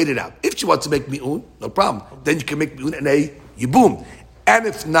wait it out. If she wants to make mi'un, no problem. Then you can make mi'un and a yibum. And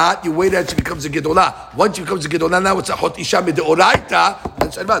if not, you wait until she becomes a gedolah. Once she becomes a gedolah, now it's a hot isha mideoraita.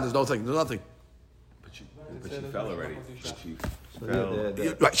 That's there's nothing. But she fell already.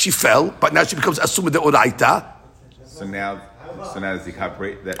 Right, she fell, but now she becomes asuma deoraita. So now does he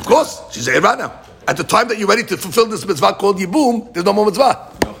cooperate that? Of course, she's a now. At the time that you're ready to fulfill this mitzvah called yibum, there's no more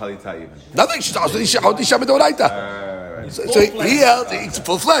mitzvah. chalitza even. Nothing. She's also Isha Midoraita. So he held, he's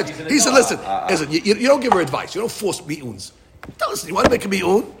full-fledged. He said, listen, you don't give her advice. You don't force mi'uns. Listen, you want to make a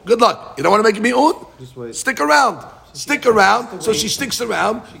mi'un? Good luck. You don't want to make a mi'un? Stick around. Stick around. So she sticks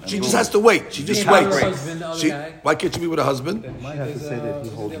around. She just has to wait. She just waits. Why can't she be with her husband? You might have to say that he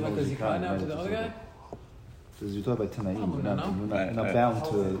holds no zikah. Because you're talking about Tanaim, you're not bound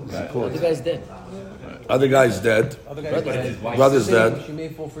to The guy's dead. Other guy's dead. Brother's dead. She may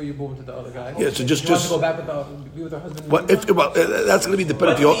fall for you, boom to the other guy. Yeah, so just go back be with her husband. Well, that's going to be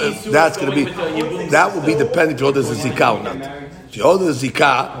dependent. That will be dependent if you hold as a zikah or not. If you hold as a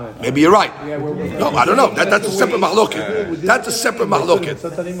zikah, maybe you're right. No, I don't know. That's a separate mahloket. That's a separate mahloket.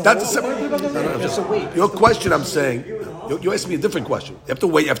 That's a separate. Your question, I'm saying, you asked me a different question. You have to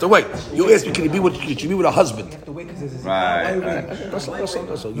wait. You asked me, can you be with a husband? You have to wait because there's a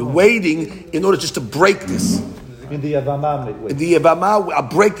Right. You're waiting in order just to break this. In the Yavama. In the Yavama, I'll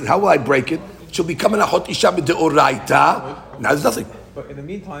break it. How will I break it? She'll become an Achot Isha B'Deoraita. Now there's nothing. But in the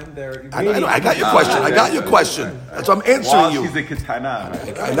meantime, I know. I got your question. That's why I'm answering you. She's a katana.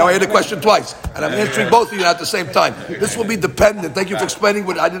 And now I heard the question twice, and I'm answering both of you at the same time. This will be dependent. Thank you for explaining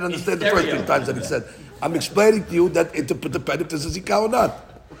what I didn't understand the first 3 times that he said. I'm explaining to you that it depends if this is a zikah or not.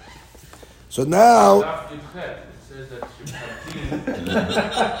 So now.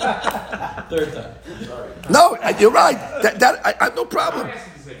 Third time. No, you're right. I have no problem.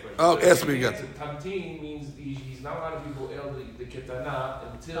 Oh, ask me again. Tamtin means he's not allowed to be boel the ketana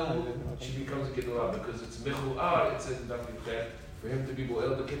until she becomes a kedula, because it's mechu'ar. It says in Daf for him to be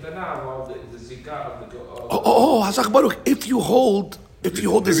boel the ketana while the zikah of the. Hazak Baruch. If you hold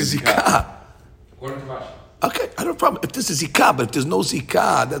this is zikah. According to Rashi. Okay, I don't have a problem. If this is zikah, but if there's no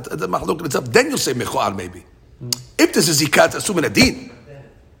zikah, the machlok itself, then you'll say mechu'ar maybe. If this is zikah, it's assuming a din.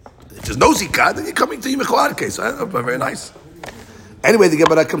 If there's no zikah, then you're coming to your mechu'ar case. Very nice. Anyway, the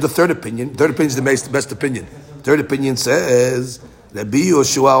Gemara comes to third opinion. Third opinion is the best opinion. Third opinion says, Rabbi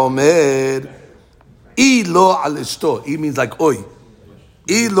Yoshua Omer, Ilo al ishto. He means like oi.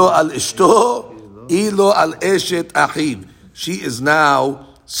 Ilo al ishto, Ilo al eshet achiv. She is now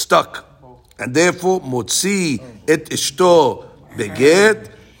stuck. And therefore, Motzi et ishto beget,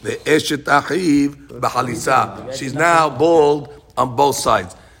 ve'eshet achiv b'chalitza. She's now bald on both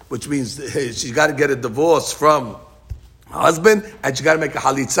sides, which means she's got to get a divorce from husband, and she got to make a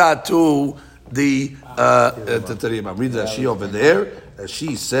halitza to the I'm reading that she over there.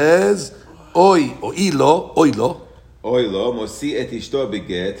 She says, "Oi or ilo, oilo." Oilo mosi et ishto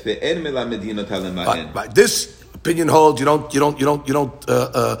beget ve'en melamedin ota lemahen. But this opinion holds you don't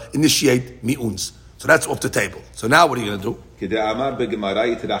initiate mi'uns. So that's off the table. So now what are you going to do? Now the Gemara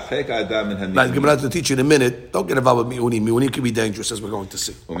is going to teach you in a minute. Don't get involved with mi'unim. Mi'unim can be dangerous, as we're going to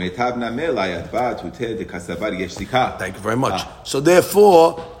see. Thank you very much. So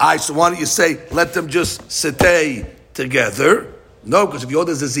therefore, so why don't you say, let them just stay together? No, because if you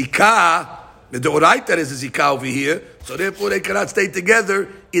order the zikah, the oraita that is a zikah over here, so therefore they cannot stay together.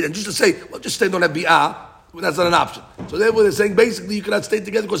 And just to say, well, just stay, don't have bi'ah, that's not an option. So therefore they're saying, basically, you cannot stay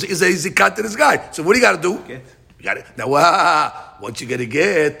together because it's a zikah to this guy. So what do you got to do? You got it. Now, once you get a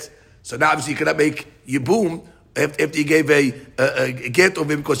get, so now obviously you cannot make yibum after you gave a get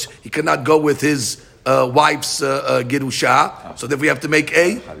over him because he cannot go with his wife's gerusha. So therefore you have to make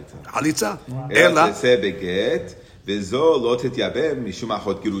a halitza.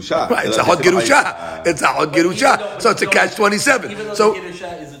 Right, it's a hot gerusha. It's a hot gerusha. So it's a catch-27. So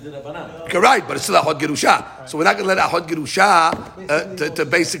you're right, but it's still a hot gerusha. So we're not going to let a hot gerusha to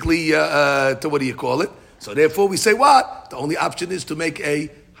basically to what do you call it? So therefore we say what? The only option is to make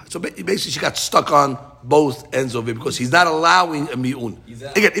so basically she got stuck on both ends of it because he's not allowing a mi'un.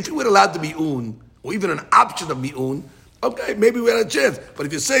 Again, if he would allow the mi'un, or even an option of mi'un, okay, maybe we had a chance. But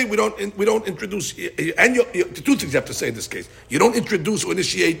if you say we don't introduce, and the two things you have to say in this case. You don't introduce or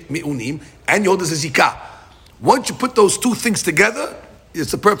initiate mi'unim, and you hold this as zikah. Once you put those two things together,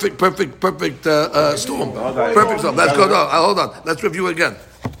 it's a perfect storm. Perfect storm. Let's go. No, hold on. Let's review again.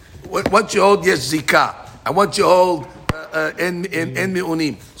 Once you hold yes zikah, and once you hold en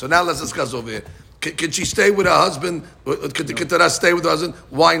mi'unim. So now let's discuss over here. Can she stay with her husband? Could the Ketara stay with her husband?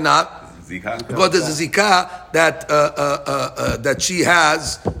 Why not? Zikah. Because there's a zikah that she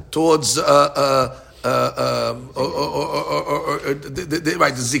has towards right,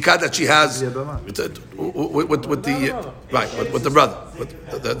 the zikah that she has with the brother,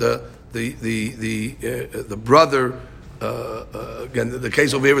 the brother. Again, the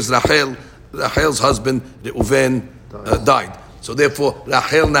case over here is Rachel. Rachel's husband, Reuven, died. So therefore,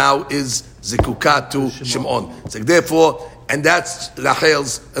 Rachel now is zikuka to Shimon. So therefore, and that's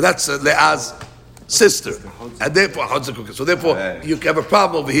Rachel's, that's Leah's sister, and therefore so therefore you have a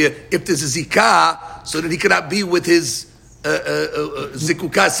problem over here. If there's a zikah, so that he cannot be with his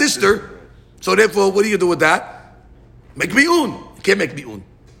zikuka sister. So therefore, what do you do with that? Make mi'un. You can't make mi'un.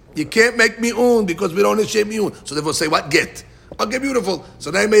 You can't make mi'un because we don't initiate mi'un. So therefore, say what? Get. Okay, beautiful.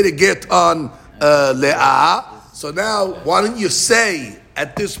 So now you made a get on le'ah. So now, why don't you say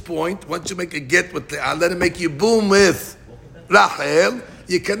at this point, once you make a get with le'ah, let him make yibum with Rachel.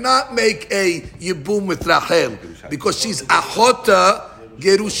 You cannot make a yibum with Rachel because she's achota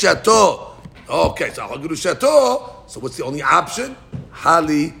gerushato. Okay, so gerushato. So what's the only option?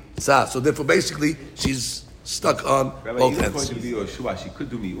 Halitza. So therefore, basically, she's stuck on both ends. According to Yehoshua, she could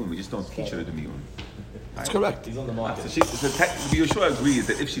do mi'un. We just don't teach her to do mi'un. That's correct. So Yehoshua agrees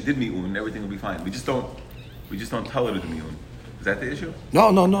that if she did mi'un, everything would be fine. We just don't tell her to do mi'un. Is that the issue?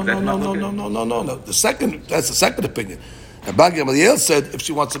 No. That's the second opinion. And Bag Gamaliel said if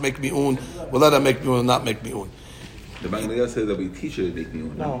she wants to make mi'un, we'll let her make mi'un, not make mi'un. The Bag Gamaliel said that we teach her to make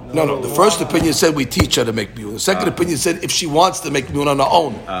mi'un. No. The first opinion said we teach her to make mi'un. The second opinion said if she wants to make mi'un on her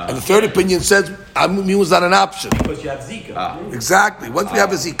own. And the third opinion says mi'un is not an option. Because you have zika. Exactly. Once we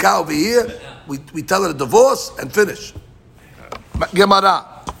have a zikah over here, we tell her to divorce and finish.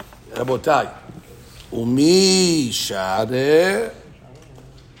 Gemara. Rabotai. Umi share.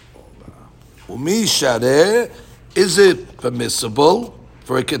 Is it permissible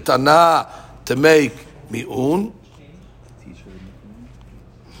for a ketana to make mi'un?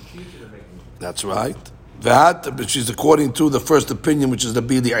 That's right. That, which is according to the first opinion, which is the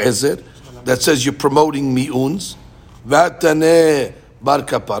Bili Ezer, that says you're promoting mi'uns. Vatane bar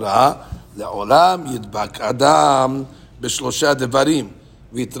kapara le'olam yidbak adam b'shlosha devarim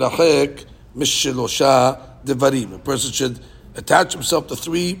v'yitrachek mishlosha devarim. A person should attach himself to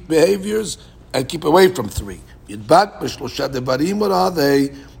three behaviors and keep away from three. Yidbak b'shlosha devarim, what are they?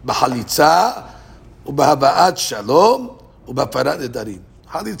 B'halitza, u'b'haba'at shalom, u'b'farat nedarim.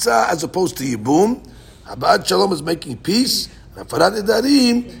 Halitza as opposed to yibum. Haba'at shalom is making peace. And farat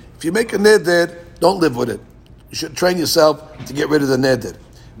nedarim, if you make a neder, don't live with it. You should train yourself to get rid of the neder.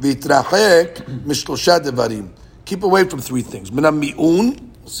 V'yitrachek mishlosha devarim. Keep away from three things. Mina mi'un,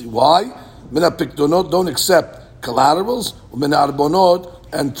 we'll see why. Mina pikdonot, don't accept collaterals. Mina arbonot,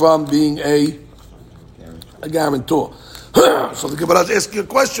 and from being a guarantor. So the Gemara is asking a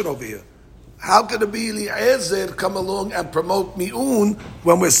question over here. How can the Bili Ezer come along and promote mi'un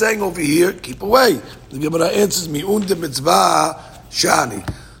when we're saying over here, keep away? The Gemara answers, mi'un de mitzvah shani.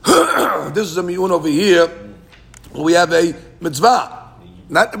 This is a mi'un over here. We have a mitzvah.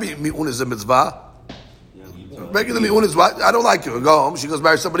 Not the mi'un is a mitzvah. Regular mi'un is what? I don't like you. Go home. She goes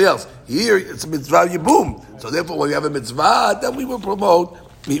marry somebody else. Here, it's a mitzvah yibum. So therefore, when we have a mitzvah, then we will promote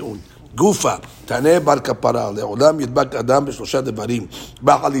mi'un. Gufa. Taneh bar kapara. Le'olam yidbak adam b'shlosha devarim.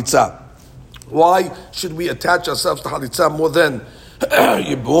 Ba'chalitza. Why should we attach ourselves to halitza more than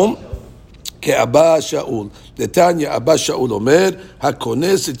yibum? Ke'abba Shaul. Letanya Abba Shaul Omer,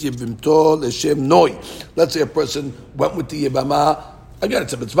 hakones et yibimto l'shem noi. Let's say a person went with the yibama. Again,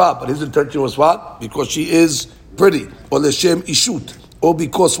 it's a mitzvah, but his intention was what? Because she is pretty. Or l'shem ishut. Or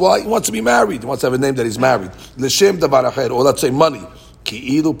because why? He wants to be married. He wants to have a name that he's married. L'shem davar acher. Or let's say money.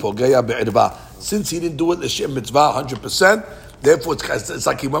 Ki'ilu pogeya be'irva. Since he didn't do it l'shem mitzvah 100%, therefore it's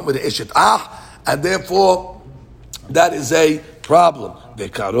like he went with the ishet and therefore that is a problem.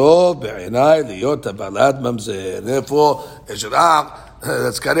 Vekarov be'enai liyot balad mamzer. Therefore ishet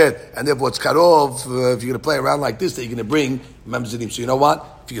that's karet, and therefore it's karov. If you're going to play around like this, that you're going to bring mamzerim. So you know what?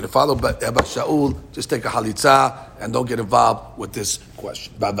 If you're going to follow Abba Shaul, just take a halitza and don't get involved with this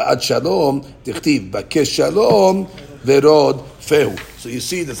question. Ba'at shalom tichtiv bakesh shalom verod fehu. So you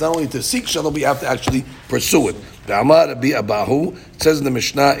see, that's not only to seek shalom, we have to actually pursue it. It says in the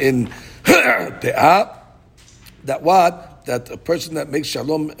Mishnah in Pe'ah that what? That a person that makes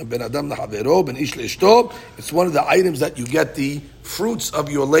shalom ben adam lahavero ben ish leishto, it's one of the items that you get the fruits of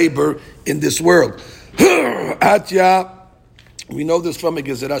your labor in this world. Atya, we know this from a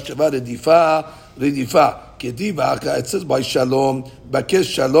gezerah shava redifa kediva. It says by shalom bakesh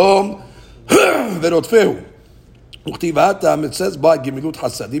shalom verotfehu. It says by Gemilut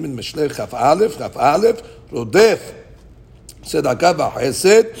Hasadim in Mishlei Chaf Aleph Rodef Tzedakah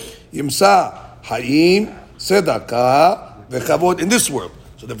v'Chesed Yimsa Hayim Tzedakah v'Chavod in this world.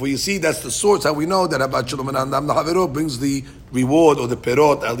 So therefore you see that's the source how we know that Abba Shalom and Adam Lahavero brings the reward or the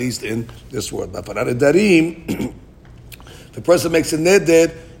perot at least in this world. But for Darim, if a person makes a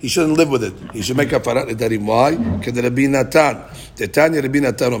neder, he shouldn't live with it. He should make a farat nedarim. Why? Because Rabbi Natan, Tetanya Rabbi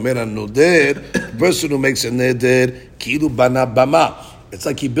Natan Omer Noder, the person who makes a neder, kilu bana bama. It's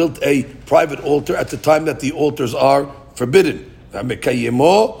like he built a private altar at the time that the altars are forbidden.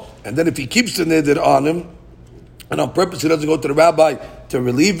 V'mekayemo and then if he keeps the neder on him, and on purpose he doesn't go to the rabbi to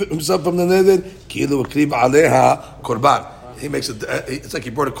relieve himself from the neder, kilu akriv aleha korban. He makes it. It's like he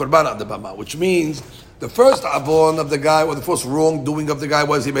brought a korban on the bama, which means the first avon of the guy or the first wrongdoing of the guy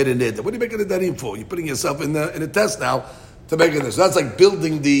was he made a neder. What are you making a nedarim for? You're putting yourself in a test now to make it. So that's like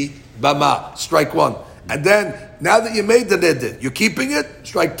building the bama. Strike one, and then now that you made the neder, you're keeping it.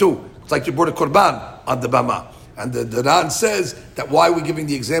 Strike two. It's like you brought a korban on the bama. And the Ran says that why we're giving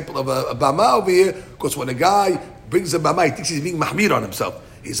the example of a bama over here, because when a guy brings a bama, he thinks he's being mahmir on himself.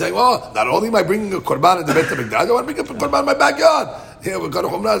 He's saying, oh, not only am I bringing a korban in the Beit HaMikdash, I want to bring a korban in my backyard. Here we've got a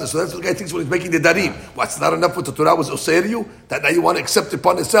chumrah. So that's what the guy thinks when he's making the darim. What's not enough what the Torah was osir you? That now you want to accept it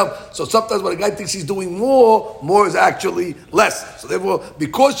upon yourself. So sometimes when a guy thinks he's doing more is actually less. So therefore,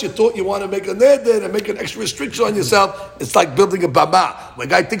 because you thought you want to make a neder and make an extra restriction on yourself, it's like building a bama. When a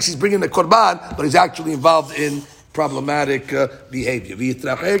guy thinks he's bringing a korban, but he's actually involved in problematic behavior.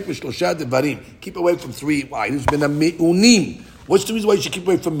 Keep away from three. Why? There's been a mi'unim. What's the reason why you should keep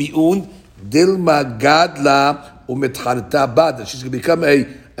away from mi'un? Dilma gadla umetcharta bad. She's going to become a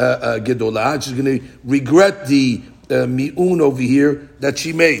gedolah. She's going to regret the mi'un over here that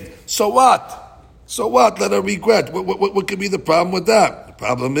she made. So what? Let her regret. What could be the problem with that? The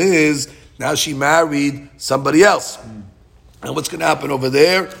problem is now she married somebody else. And what's going to happen over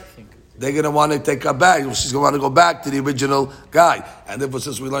there? They're going to want to take her back. She's going to want to go back to the original guy. And therefore,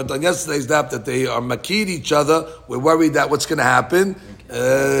 since we learned on yesterday's daf that they are makid each other, we're worried that what's going to happen?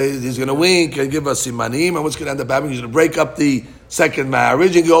 He's going to wink and give us simanim, and what's going to end up happening? He's going to break up the second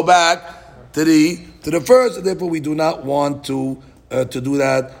marriage and go back to the first. And therefore, we do not want to do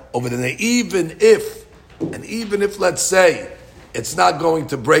that over there. Even if, let's say, it's not going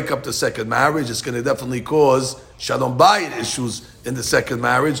to break up the second marriage, it's going to definitely cause shalom bayit issues in the second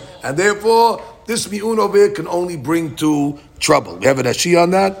marriage, and therefore this mi'un over here can only bring to trouble. We have an ashi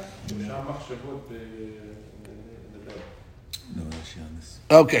on that?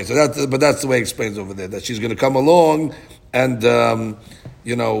 Okay, so that's the way it explains over there, that she's going to come along and ruin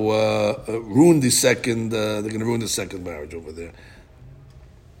the second. They're going to ruin the second marriage over there.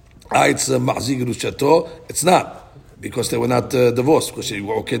 It's ma'zik rushato. It's not. Because they were not divorced, because they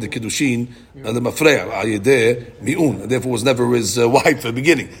were okay the kiddushin and the mafreya ayedeh mi'un, and therefore was never his wife at the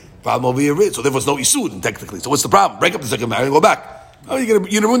beginning. Problem over here is, so there was no isud technically. So what's the problem? Break up the second marriage and go back. Oh, you're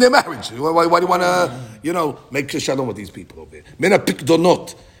gonna ruin their marriage. Why do you want to make shalom with these people over here? Mena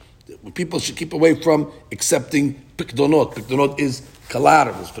pikdonot. People should keep away from accepting pikdonot. Pikdonot is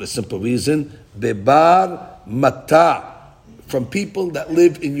collaterals for the simple reason bebar mata, from people that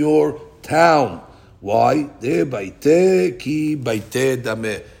live in your town. Why?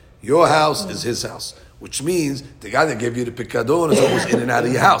 Your house is his house, which means the guy that gave you the pikadon is always in and out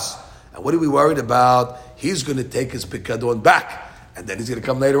of your house. And what are we worried about? He's going to take his pikadon back, and then he's going to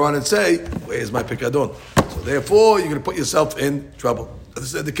come later on and say, "Where's my pikadon?" So therefore, you're going to put yourself in trouble.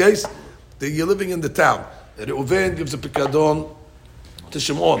 This is the case that you're living in the town. The Reuven gives a pikadon to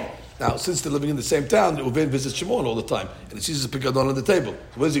Shimon. Now, since they're living in the same town, the Reuven visits Shimon all the time, and he sees his pikadon on the table.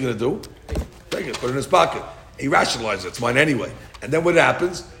 So what is he going to do? Take it, put it in his pocket. He rationalizes it. It's mine anyway. And then what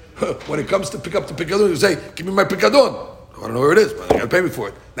happens? When it comes to pick up the pikadon, you say, give me my pikadon. I don't know where it is, but you got to pay me for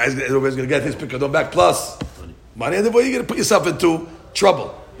it. Now everybody's going to get his pikadon back plus money. And then you're going to put yourself into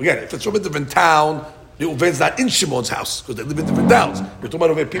trouble. Again, if it's from a different town, the Reuven's not in Shimon's house because they live in different towns. We're talking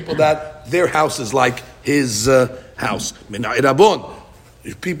about over people that their house is like his house.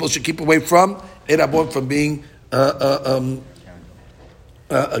 People should keep away from erabon, from being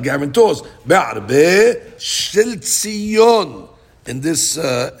guarantors. Be'arbe shel Tzion. In this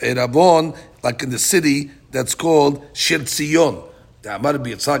erabon, like in the city that's called Shel Tzion. Da'amar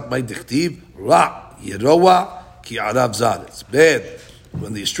b'yitzhak may dichtiv ra yeroa ki arav zar. It's bad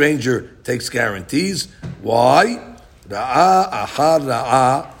when the stranger takes guarantees. Why? Ra'a achar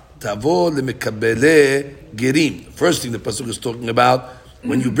ra'a tavo lemekabele gerim. First thing the pasuk is talking about,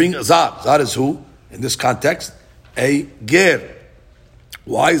 when you bring a zar. Zar is who? In this context, a ger.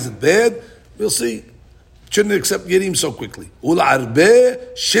 Why is it bad? We'll see. Shouldn't accept gerim so quickly. Ul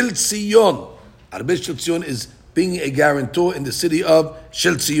arbe shel Tzion. Arbe shel Tzion is being a guarantor in the city of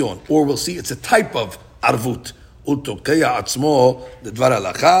Shel Tzion. Or we'll see it's a type of arvut. Ul tokeya atzmo ledvar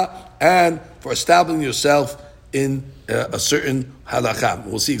halacha, and for establishing yourself in a certain halakha.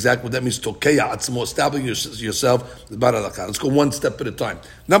 We'll see exactly what that means. Tokeya atzmo, establishing yourself ledvar halacha. Let's go one step at a time.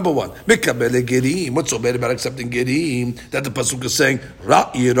 Number one, mikabele gerim. What's so bad about accepting gerim? That the pasuk is saying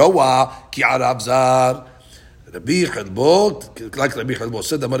ra yeroa ki arav zar. Rabbi Chadbo, like Rabbi Chadbo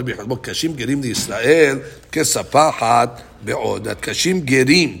said, Amar Rabbi Chadbo, Kashim Gerim Israel, Kesapachat Be'od. That Kashim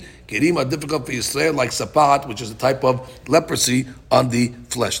Gerim, Gerim are difficult for Yisrael, like sapat, which is a type of leprosy on the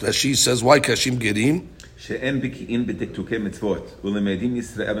flesh. That she says, why kashim gerim? שאין בקיאים בדקדוקי מצוות ולמדים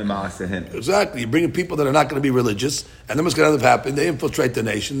ישראל ממעשיהם. Exactly. You're bringing people that are not going to be religious, and then what's going to end up happening? They infiltrate the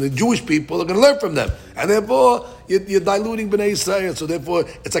nation. The Jewish people are going to learn from them, and therefore you're diluting Bnei Yisrael. So therefore,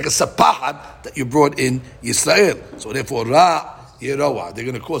 it's like a sapahat that you brought in Yisrael. So therefore, ra yeroah. They're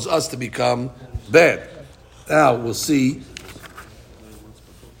going to cause us to become bad. Now we'll see.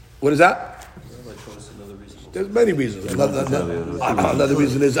 What is that? There's many reasons. Another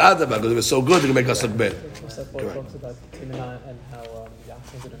reason is Adama, because they were so good, they can make us look bad. Talks about Timnah and how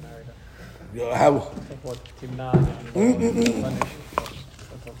Yaakov didn't marry her. How? Timnah.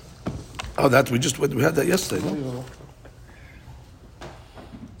 Oh, that we had that yesterday. No?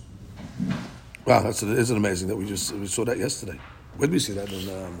 Wow, isn't amazing that we saw that yesterday. Where did we see that in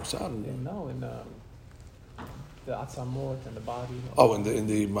Mossad? No, in the Atzamot and the body. Oh, in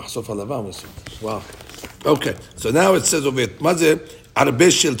the Mahsof HaLavan we saw. Wow. Okay, so now it says over here, Mazeh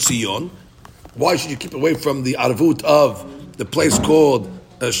Arbe Shel Tzion. Why should you keep away from the arvut of the place called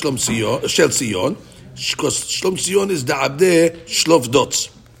Shel Tzion? Because Shlom Tzion is the Abdeh Shlof Dots.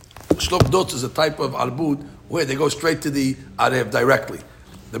 Shlof Dots is a type of arbut where they go straight to the Arev directly.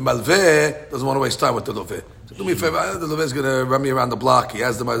 The Malveh doesn't want to waste time with the Loveh. So do me a favor, the Loveh is going to run me around the block. He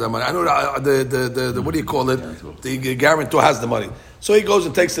has the money. I know the what do you call it? The guarantor has the money. So he goes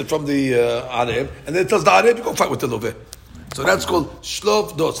and takes it from the Arev, and then tells the Arev, you go fight with the Loveh. So that's called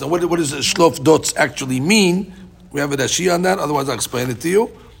Shlof Dots. Now what does Shlof Dots actually mean? We have a Rashi on that, otherwise I'll explain it to you.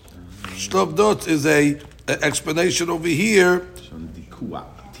 Shlof Dots is an explanation over here.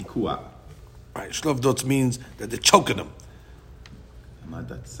 Tikua. Right, Shlof Dots means that they're choking him.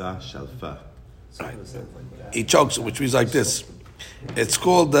 Madatsa shalfa. Right. He chokes it, which means like this. It's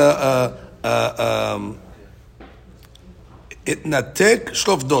called התנתק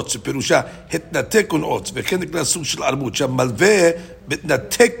שלוף דוץ, פירושה התנתק ונעוץ, וכן נקרא סוג של ערבות, שהמלווה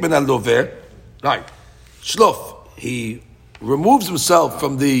מתנתק מן הלווה, right, שלוף, he removes himself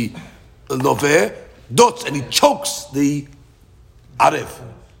from the love, dots, and he chokes the arif.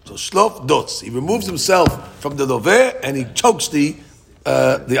 So shlof dots, he removes himself from the love, and he chokes the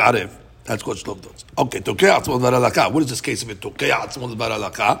arif. That's called shlof dots. Okay, tokei atzmon baralaka. What is this case of it? Tokei atzmon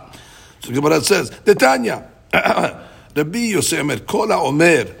baralaka. So the Gemara says, Netanya. Rabbi Yosef Omer, Kol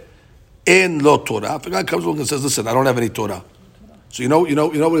HaOmer En Lo Torah. If a guy comes along and says, "Listen, I don't have any Torah," so you know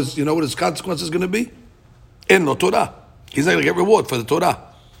what his consequence is going to be? En Lo Torah. He's not going to get reward for the Torah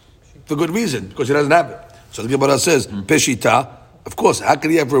for good reason because he doesn't have it. So the Gemara says, "Peshita." Of course, how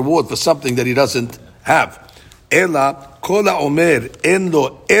can he have reward for something that he doesn't have? Ela Kol HaOmer En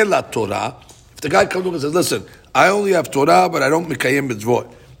Lo Ela Torah. If the guy comes along and says, "Listen, I only have Torah, but I don't mikayem mitzvot."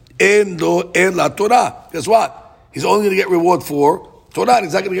 En Lo Ela Torah. Guess what? He's only going to get reward for Torah.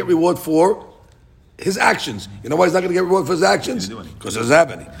 He's not going to get reward for his actions. You know why he's not going to get reward for his actions? Because he doesn't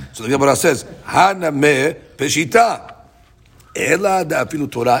have any. So the Gemara says, "Hanameh peshita, ela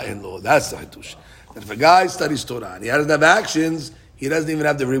da'afilu Torah en lo." That's the hitush. That if a guy studies Torah and he doesn't have actions, he doesn't even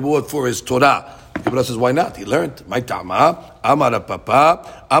have the reward for his Torah. The Gemara says, "Why not? He learned. My tama, amar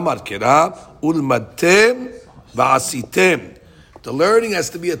papa, amar kera, ulmadtem va'asitem." The learning has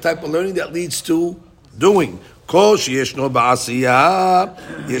to be a type of learning that leads to doing. Kol sheyeshno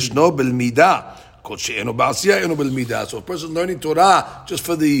ba'asiyah, yeshno b'lmidah. Kol she'eno ba'asiyah, eno b'lmidah. So a person learning Torah just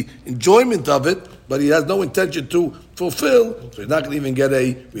for the enjoyment of it, but he has no intention to fulfill, so he's not going to even get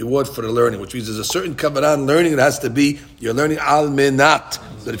a reward for the learning, which means there's a certain kavanah in learning that has to be, you're learning al-menat.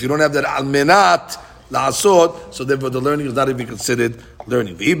 But if you don't have that al-menat, la'asod, so therefore the learning is not even considered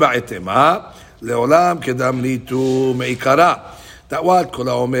learning. V'i ba'etema, le'olam kedam litu me'ikara. That what? Kol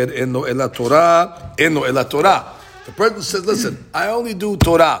HaOmer En Lo Ela Torah, En Lo Ela Torah. The person says, "Listen, I only do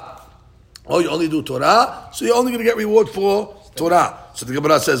Torah." Oh, you only do Torah? So you're only going to get reward for Torah. So the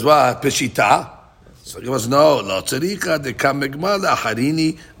Gemara says, what? Peshita? So the Gemara says, no. Lo tzarika dekam megma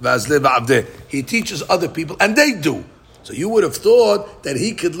la'acharini v'azle v'avdeh. He teaches other people, and they do. So you would have thought that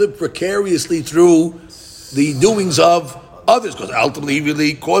he could live precariously through the doings of others, because ultimately he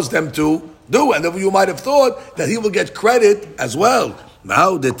really caused them to do, and then you might have thought that he will get credit as well.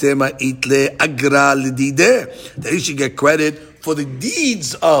 Now the tema itle agra lidideh, that he should get credit for the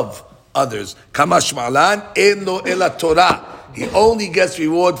deeds of others. Kamash malan en lo ela Torah. He only gets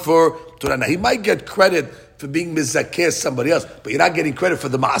reward for Torah. Now he might get credit for being mizakeh somebody else, but you're not getting credit for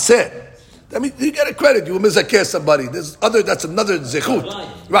the maaseh. I mean, you get a credit. You mizakeh somebody. That's another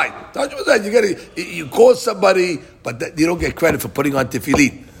zechut, right? You call somebody, but you don't get credit for putting on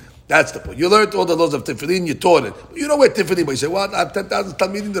tefillin. That's the point. You learned all the laws of tefillin, you taught it. But you know where tefillin, but you say, well, I have 10,000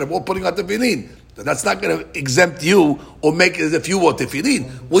 talmidim that are all putting on tefillin. But that's not going to exempt you or make it as if you wore tefillin.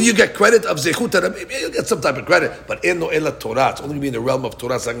 Will you get credit of zechut? Maybe you'll get some type of credit. But in no ela Torah. It's only going to be in the realm of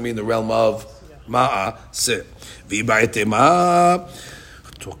Torah. It's not going to be in the realm of ma'aseh. V'iba'etema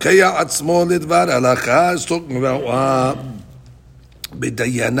tokea atzmo ledvar halacha. It's talking about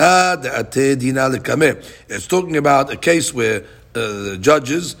b'dayana de'ate dina lekameh. It's talking about a case where the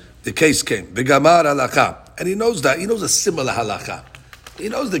judges, the case came. B'gamar halacha. And he knows that. He knows a similar halacha. He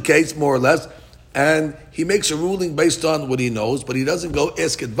knows the case more or less. And he makes a ruling based on what he knows, but he doesn't go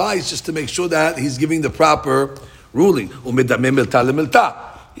ask advice just to make sure that he's giving the proper ruling. He's medameh,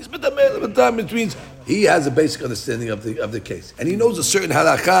 which means he has a basic understanding of the case. And he knows a certain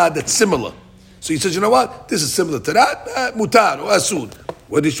halakha that's similar. So he says, you know what? This is similar to that. Mutar or asud.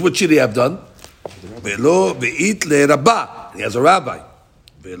 What should he have done? Velo ve'it le rabbah. He has a rabbi.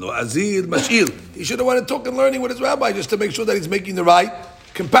 Velo azil mashil. He should have wanted to talk and learning with his rabbi just to make sure that he's making the right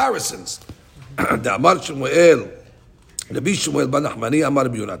comparisons. דאמר שמואל, רבי שמואל בן נחמני אמר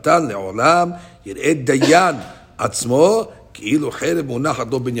ביונתן לעולם יראה דיין עצמו כאילו חרב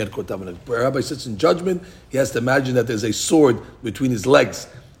מונחת לו בין ירכותיו. When a rabbi sits in judgment, he has to imagine that there's a sword between his legs,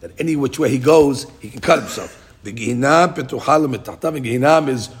 that any which way he goes, he can cut himself. וגיהינם פתוחה לו מתחתיו, and Gehinam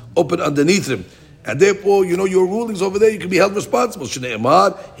is open underneath him. And therefore, you know, your rulings over there, you can be held responsible. שנאמר,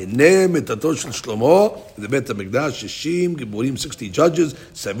 הנה מיתתו של שלמה, בבית המקדש, 60 גיבורים, 60 judges,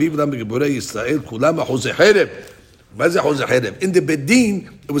 סביב להם בגיבורי ישראל, כולם אחוזי חרב. מה זה אחוזי חרב? In the bedin,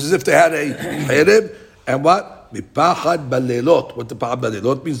 it was as if they had a חרב, and what? מפחד בלילות. What the פחד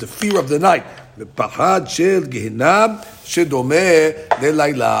בלילות means? The fear of the night. מפחד של גיהינם, שדומה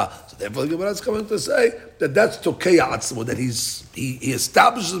ללילה. Therefore, the Gemara is coming to say that that's Tokeya Atzmo, that he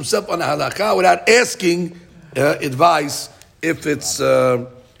establishes himself on a halakha without asking advice if it's... and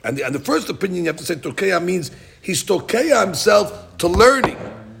the first opinion, you have to say Tokeya means he's Tokeya himself to learning,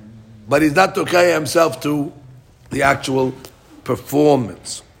 but he's not Tokeya himself to the actual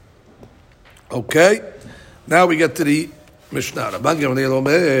performance. Okay? Now we get to the Mishnah. Rabban Gamliel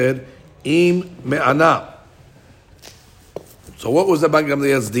Omer, Im Me'ana. So what was the Rabban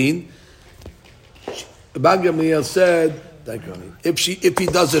Gamliel's deen? Rabban Gamliel said, thank you, honey, if she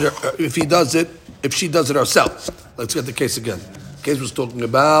does it herself. Let's get the case again. The case was talking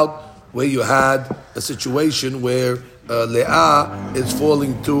about where you had a situation where Leah is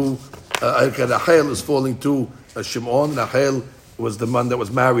falling to Rachel is falling to Shimon. Rachel was the man that was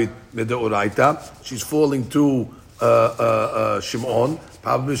married Mideoraita. She's falling to Shimon.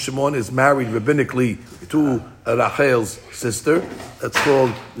 Probably Shimon is married rabbinically to Rachel's sister. That's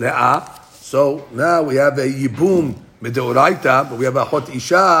called Leah. So now we have a Yibum Mideoraita, but we have a Hot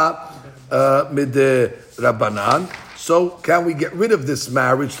Isha Rabbanan. So can we get rid of this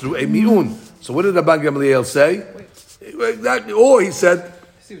marriage through a Mi'un? So what did Rabban Gamliel say? Exactly. Or he said,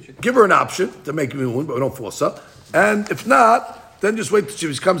 give her an option to make Mi'un, but we don't force her. And if not, then just wait till she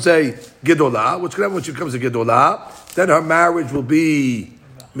becomes a Gedolah. What's going to happen when she becomes a Gedolah? Then her marriage will be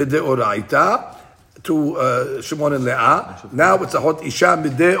Mideoraita to Shimon and Leah. Now it's a Hot Isha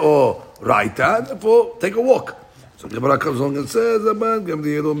Mideoraita, and therefore take a walk. So the Gemara comes along and says, Rabban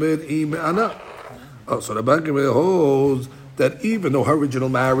Gamliel Omer I Me'ana. So Rabban Gamliel holds that even though her original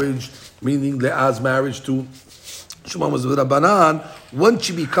marriage, meaning Leah's marriage to Shimon was with Rabbanan, once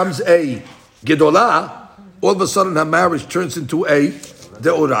she becomes a Gedolah, all of a sudden her marriage turns into a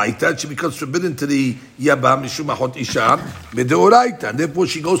Deoraita. She becomes forbidden to the Yabam Mishum Hot Isha Deoraita, and therefore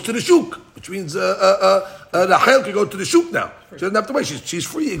she goes to the Shuk, which means Rachel can go to the Shuk now. She doesn't have to wait. She's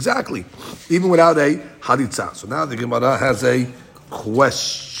free, exactly, even without a Haritza. So now the Gemara has a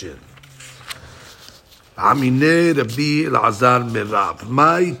question. Amine Rabbi Elazar Merav.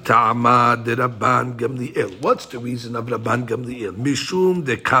 Mai Ta'ama de Rabban Gamliel. What's the reason of Rabban Gamliel? Mishum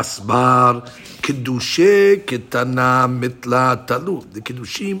de Kasbar Kiddushe Ketana Mitla Talu. The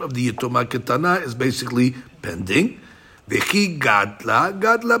Kiddushim of the Yitoma Ketana is basically pending. Vechi Gadla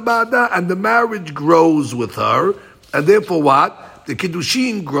Bada, and the marriage grows with her, and therefore what? The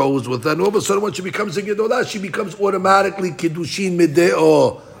Kiddushin grows with her, and all of a sudden when she becomes a Gedolah, she becomes automatically Kiddushin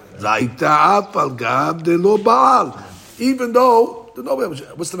Mideo. Even though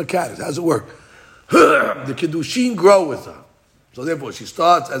what's the mechanics? How does it work? The Kiddushin grow with her. So therefore she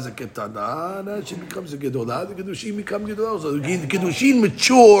starts as a Ketana, and she becomes a Gedolah. The Kiddushin become Gedolah. So the Kiddushin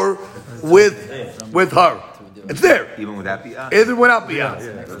mature with her. It's there. Even without Biyah? Even without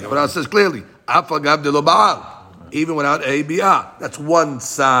Biyah. The Gemara says clearly, even without a Biyah. That's one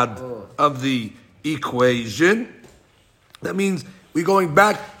side of the equation. That means we're going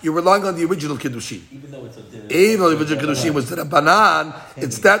back, you're relying on the original Kiddushin. Even though the original Kiddushin was the Rabbanan,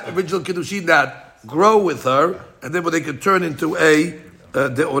 it's that original Kiddushin that grow with her, and then they can turn into a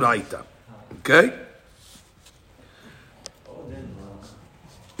Deoraita. Okay?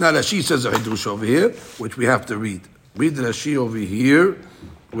 Now Rashi says a Hidush over here, which we have to read. Read Rashi over here,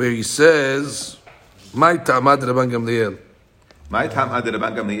 where he says, "My ta'amad Rabban Gamliel." My ta'amad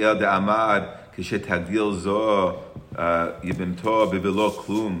Rabban Gamliel de Amar כשתגדיל זו יבמתו בבלו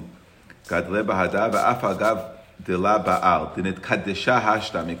כלום גדלה בהדה ואף אגב דלה בעל דנתקדשה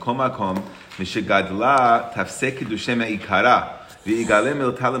השתה מכל מקום משגדלה תפסק קדושה מעיקרה ויגלה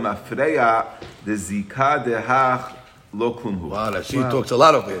מלתה למפרע דזיקה דהך לא כלום הוא. Wow, Rashi talks a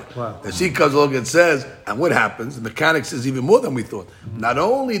lot over here. Wow. Rashi comes along and says, and what happens? The mechanics is even more than we thought. Not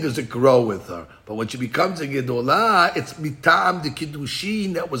only does it grow with her, but when she becomes a Gedolah, it's mitam the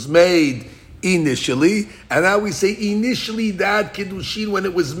kiddushin that was made initially, and now we say initially that kiddushin when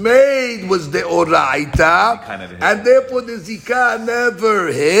it was made was the oraita, and therefore the zikah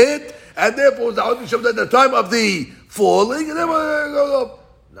never hit, and therefore the Shabbat at the time of the falling, and then goes up.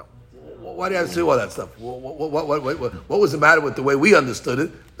 No, why do you have to say all that stuff? What was the matter with the way we understood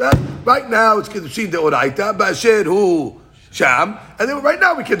it? That right now it's kiddushin the oraita, ba'asher hu sham, and then right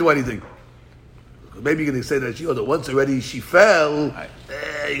now we can't do anything. Maybe you're going to say that once already she fell,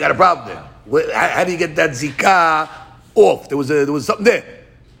 you got a problem there. How do you get that zikah off? There was something there.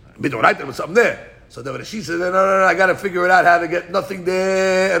 Midoraita, there was something there. So then she said, no, I got to figure it out how to get nothing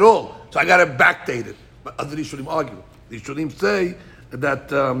there at all. So I got to backdate it. But other Rishonim argue. The Rishonim say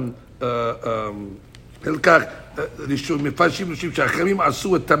that מפרשים שאחרים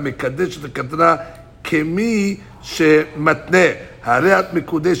עשו את המקדש את הקטנה כמי שמתנה. הרי את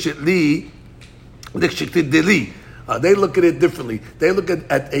מקודשת לי they look at it differently. They look at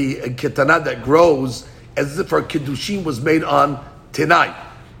a ketana that grows as if her kiddushin was made on tonight.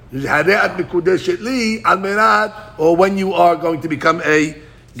 Or when you are going to become a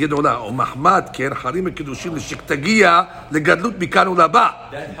gedolah. Or mahmat ken harim kiddushin l'shiktagia legadlut mikanu laba.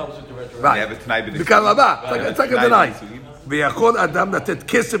 That helps with the resurrection. Right. Mikanu laba. It's like a tonight. V'yachol adam natet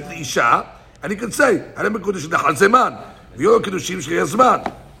kesef liisha, and he can say harim kiddushin lechazeman v'yor kiddushin sheyazman.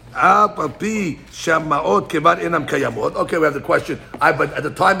 Okay, we have the question. But at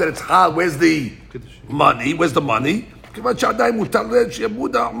the time that it's hal, where's the money? Where's the money? So therefore he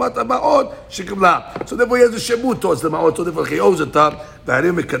has a shemut towards the ma'ot. So therefore he owes it up.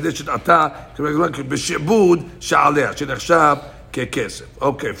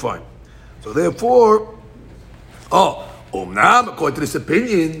 Okay, fine. So therefore, according to this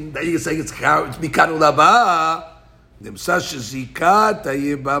opinion, that you're saying it's mikanu laba. נמצא שזיקת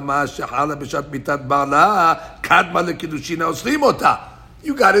היבמה שחלה בשעת מיתת בעלה קדמה לקידושין האוסרים אותה.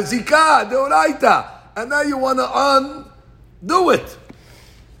 You got a zikah, deoraita, and now you want to undo it.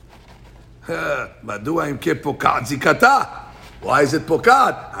 מדוע אם כן פוקעת זיקתה? Why is it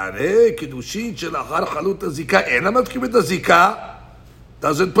פוקעת? הרי קידושין שלאחר חלות הזיקה אינם מפקיעים את הזיקה.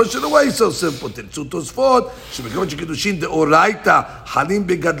 Doesn't push it away so simple. תרצו תוספות שמכיוון שקידושין דאורייתא חלים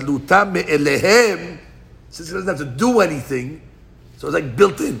בגדלותם מאליהם. Since it doesn't have to do anything, so it's like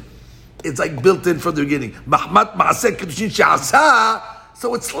built in. It's like built in from the beginning. Mahmat ma'aseh kiddushin she'asa,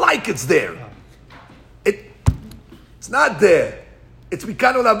 so it's like it's there. It's not there. It's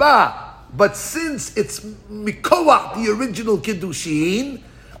mikanu laba. But since it's mikoach, the original kiddushin,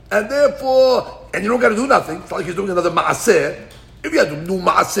 and therefore, and you don't got to do nothing. It's not like he's doing another ma'aseh. If you had to do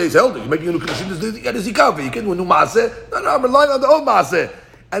ma'aseh, it's held. You're making a new kiddushin. You got a zikah. You can't do a new ma'aseh. No, I'm relying on the old ma'aseh.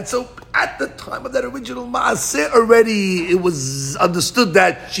 And so, at the time of that original maaseh, already it was understood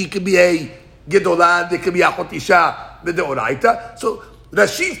that she could be a gedolah, there could be a chotisha, b'deoraita. So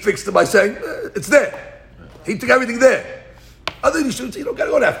Rashi fixed it by saying it's there. He took everything there. Other Rishonim say you don't got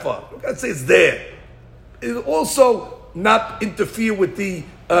to go that far. You don't got to say it's there. It will also not interfere with the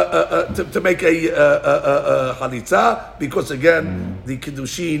to make a chalitza, because again the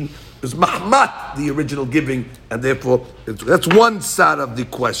kiddushin is mahmat, the original giving, and therefore that's one side of the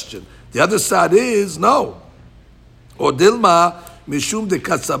question. The other side is no. Or dilma mishum de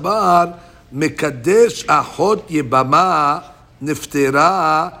katsabar mekadesh achot yebama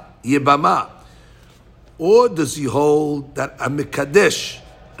niftera yebama. Or does he hold that a mekadesh,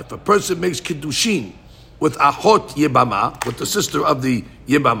 if a person makes kiddushin with achot yebama, with the sister of the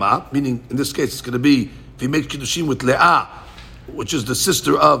yebama, meaning in this case it's going to be if he makes kiddushin with leah, which is the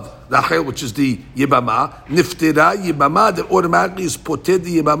sister of Rachel, which is the Yibama, Niftira Yibama, that automatically is poted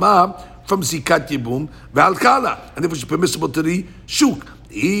the Yibama from Zikat Yibum, Valkala, and therefore she's permissible to the Shuk,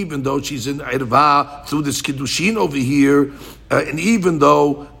 even though she's in Irva through this Kiddushin over here, and even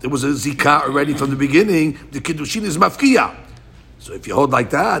though there was a Zikah already from the beginning, the Kiddushin is Mafkiya. So if you hold like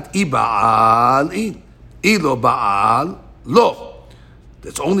that, Iba'al in, Ilo Ba'al Lo.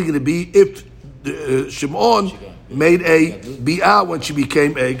 That's only going to be if Shimon made a bi'ah when she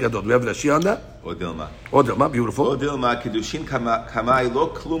became a gadol. Do we have Rashi on that? Or Dilma. Or Dilma, beautiful. Or Dilma, Kiddushin kamai lo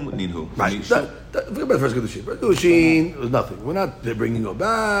klum ninhu. Right. Forget about the first Kiddushin. Kiddushin was nothing. We're not bringing her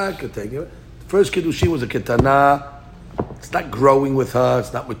back or taking her. The first Kiddushin was a ketana. It's not growing with her.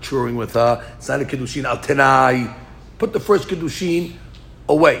 It's not maturing with her. It's not a Kiddushin al tenai. Put the first Kiddushin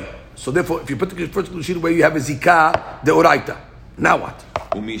away. So therefore, if you put the first Kiddushin away, you have a zikah de oraita. Now what?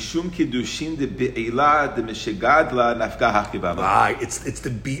 Umishum Kiddushin de be'ila de meshegadla nafka hachibama. Right. It's the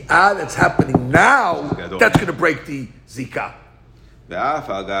bi'ah that's happening now that's going to break the zikah. Ve'af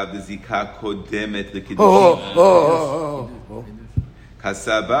agav de zikah kodemet lekiddushin.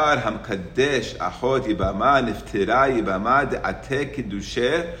 Kasabar hamkadesh achot yibama niftira yibama de'ate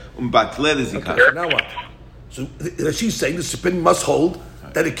kiddushe umbatle lezikah. So now what? So she's saying the spin must hold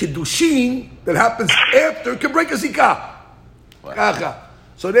that a kiddushin that happens after can break a zikah.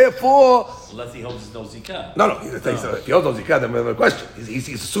 So therefore, unless he holds no zikah. No. If he holds no zikah, then we have a question. He's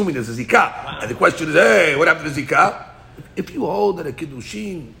assuming there's a zikah, and the question is, hey, what happened to zikah? If you hold that a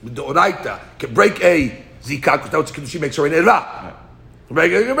kiddushin with the oraita can break a zikah, because that's what kiddushin makes her an erah.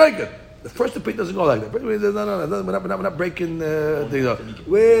 Break it. The first opinion doesn't go like that. No, we're not breaking the.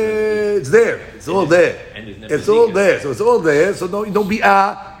 It's there. It's all there. It's all there. So it's all there. So no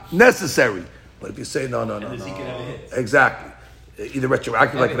bi'ah necessary. But if you say no. Exactly. Either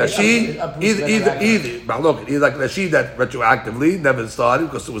retroactive like Rashi, either like Rashi that retroactively never started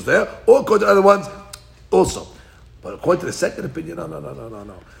because it was there, or according to other ones also. But according to the second opinion,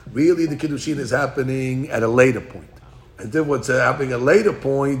 no. Really, the kiddushin is happening at a later point. And then what's happening at a later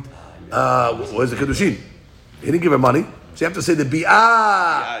point was the kiddushin. He didn't give her money, so you have to say the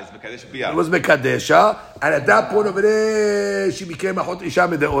bi'ah. It was mekadesha, and at that point over there, she became a hot isha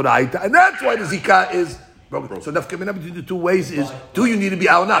mideoraita, and that's why the zikah is broken. So nafkamina between the two ways is: do you need to be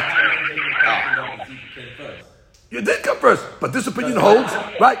out or not? You did come first, but this opinion holds,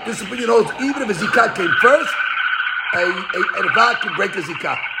 right? This opinion holds even if a zikah came first, a rava can break a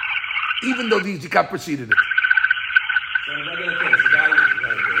zikah, even though the zikah preceded it. So in a regular case, the guy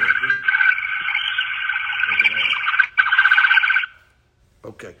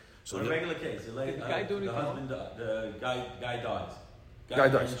Okay. So in a regular case, the husband, the guy dies. Guy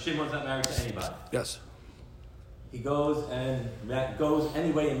dies. Shimon's not married to anybody. Yes. He goes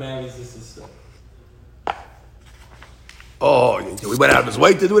anyway and marries his sister. Oh, he went out of his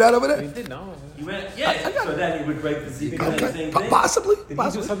way to do that over there? He did, no. He went, so then he would break the zikah. Okay. Possibly. Did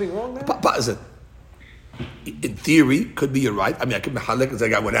he do something wrong there? Listen, in theory, could be you're right. I mean, I could be halak because that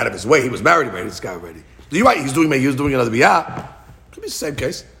guy went out of his way. He was married to this guy already. You're right. He was doing another biyah. Could be the same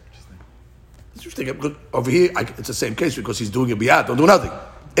case. Interesting. Over here, it's the same case because he's doing a biyah. Don't do nothing.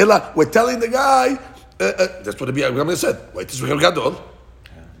 Ella, we're telling the guy. That's what the biyah said. Wait, this is gadol,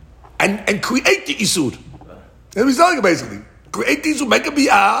 and create the isur. And he's telling him basically, create the isur, make a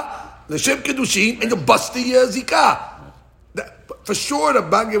biyah, l'shem kedushin, and you bust the zikah. For sure, the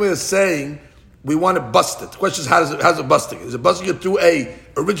Bangame is saying we want to bust it. The question is, how's it busting it? Is it busting it through a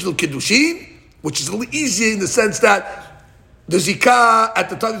original kiddushin, which is a little easier in the sense that the zikah, at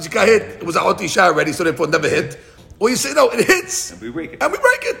the time the zikah hit, it was a hot isha already, so therefore it never hit. Or you say, no, it hits. And we break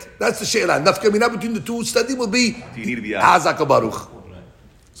it. That's the she'elah. Nafkamina between the two study will be do you need to be Hazak Baruch.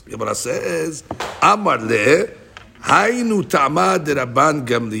 So Gemara says, Amar le, Haynu ta'ama de Rabban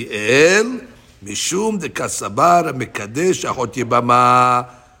Gamliel, Mishum de Kasabar Mekadesh Ahot Yibama.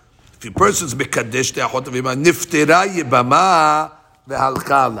 If a person's Mekadesh de Ahot Yibama, Niftira Yibama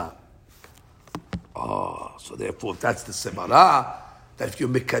vehalkala. Oh, so therefore, that's the Semara, that if you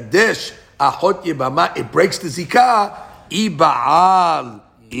Mekadesh Ahot Yibama, it breaks the zikah. Iba'al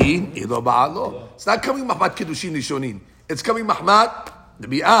in ilo ba'alo. It's not coming Mahmat Kiddushin Nishonin. It's coming Mahmat the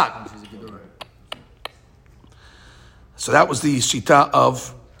Bi'at. So that was the shita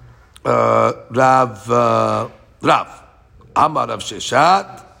of Rav Amar Rav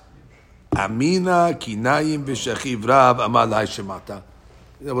Sheshat Amina Kinayim V'Shachiv Rav Amar Lai Shemata.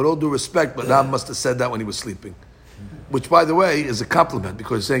 With all due respect, but Rav must have said that when he was sleeping. Which, by the way, is a compliment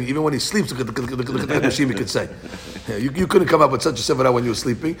because he's saying even when he sleeps, look at the Kedushim, he could say. Yeah, you couldn't come up with such a sevara when you were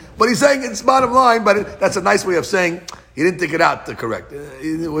sleeping. But he's saying it's bottom line, but that's a nice way of saying he didn't take it out to correct.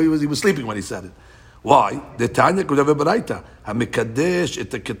 He was sleeping when he said it. Why? The Tanya could have a baraita. HaMekadesh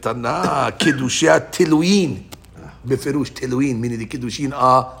et ketana Kedushia Tiluin. Beferush Tiluin, meaning the Kedushin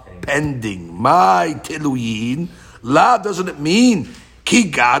are pending. My Tiluin. La doesn't it mean Ki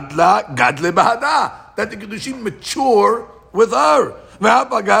Gadla Gadle Bahada. That the Kedushim mature with her. Why you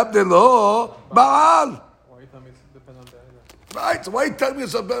tell me it's dependent on the right, so why you tell me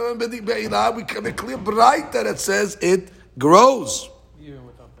it's a Be'ilah? We have a clear bright that it says it grows. even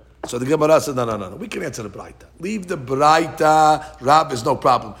without that. So the Gemara said, no. We can answer the Braita. Leave the Braita. Rab is no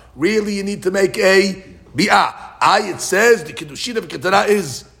problem. Really, you need to make a bi'ah. It says the Kiddushin of Ketana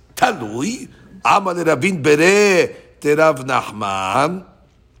is talui. Amar Ravin Bere Terav Nachman.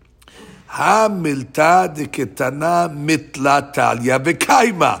 Ha milta de Ketana mitla talia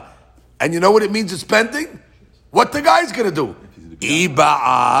bekaima. And you know what it means? It's pending. What the guy's going to do? I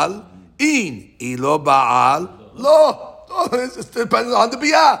ba'al in. I lo ba'al lo. It depends on the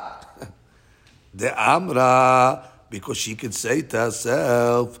biyah. The amra, because she can say to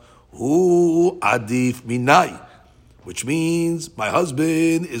herself, "Hu adif minai," which means my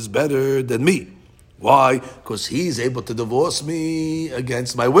husband is better than me. Why? Because he's able to divorce me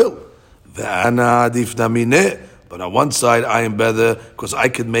against my will. Ve'ana adif namine. But on one side, I am better because I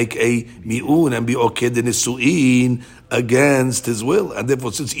can make a mi'un and be oked in nisu'in against his will. And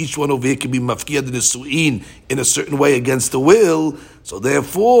therefore, since each one over here can be mafkiyad in nisu'in in a certain way against the will, so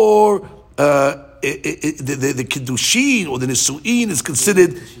therefore, the kiddushin or the nisu'in is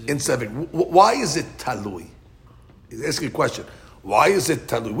considered in seven. Why is it talui? He's asking a question. Why is it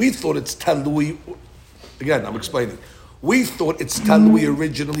talui? We thought it's talui. Again, I'm explaining. We thought it's talui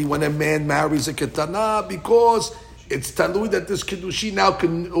originally when a man marries a ketana because it's talui that this kiddushi now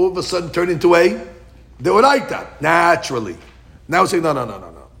can all of a sudden turn into a deoraita naturally. Now we're saying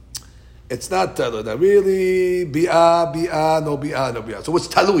no. It's not talui. Really, bi'ah, no bi'ah. So what's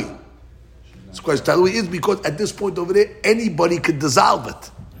talui? This question talui is because at this point over there anybody could dissolve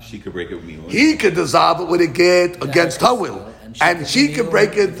it. She could break it with me. He could dissolve it with a get against her will. And she can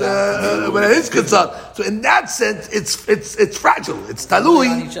break it when it is concerned. So in that sense, it's fragile. It's talui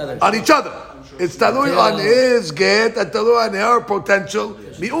on each other. It's talui on his get and talui on her potential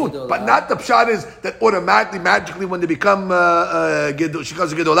mi'un. But not the pshat is that automatically, magically, when they become she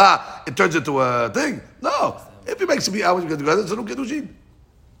becomes a gedolah, it turns into a thing. No. If he makes a mi'ah, it's a new kedushin.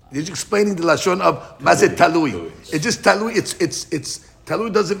 He's explaining the lashon of mazet talui. It's just talui. It's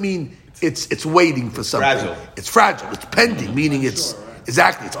talui doesn't mean it's waiting for something. Fragile. It's fragile. It's pending, meaning it's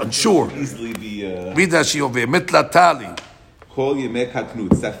exactly. It's unsure. Easily be. Vidashi over mitla tali. כל ימי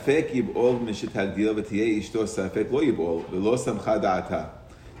קטנות, ספק יבעול משתגדיל ותהיה אשתו ספק לא יבעול, ולא שמחה דעתה.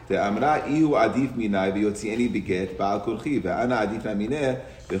 ואמרה, אי הוא עדיף מיני ויוציאני בגט בעל כורחי, ואנה עדיף מהמיני,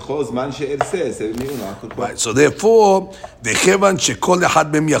 בכל זמן שארצה, סבב מיונו על כורחו. Right, so therefore, וכיוון שכל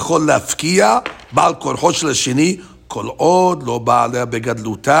אחד מהם יכול להפקיע בעל כורחו של השני, כל עוד לא בא עליה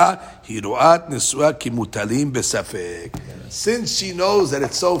בגדלותה, היא רואת נשואה כמוטלים בספק. Since she knows that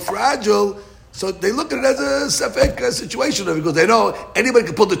it's so fragile, so they look at it as a safek situation because they know anybody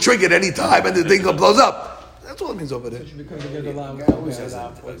can pull the trigger at any time and the thing blows up. That's all it means over there. She becomes a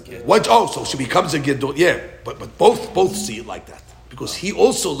gedolah. What? Oh, so she becomes a gedolah. Yeah, but both see it like that because he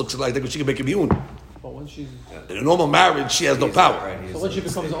also looks at it like that because she can make a miun. But when she's in a normal marriage, she has no power. So when she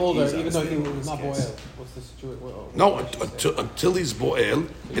becomes older, even though he was not boil, what's the situation? No, until he's boel,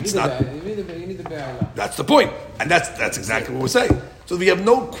 it's not. You need the be'ala. That's the point, and that's exactly what we're saying. So we have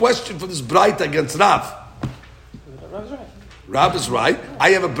no question for this braita against Rav. Rav's right. Rav is right.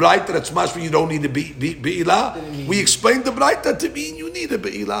 I have a braita that's mashma you don't need a be'ilah. We explained the braita to mean you need a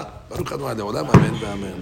be'ilah. Baruch Adonai Le'olam. Amen. Amen.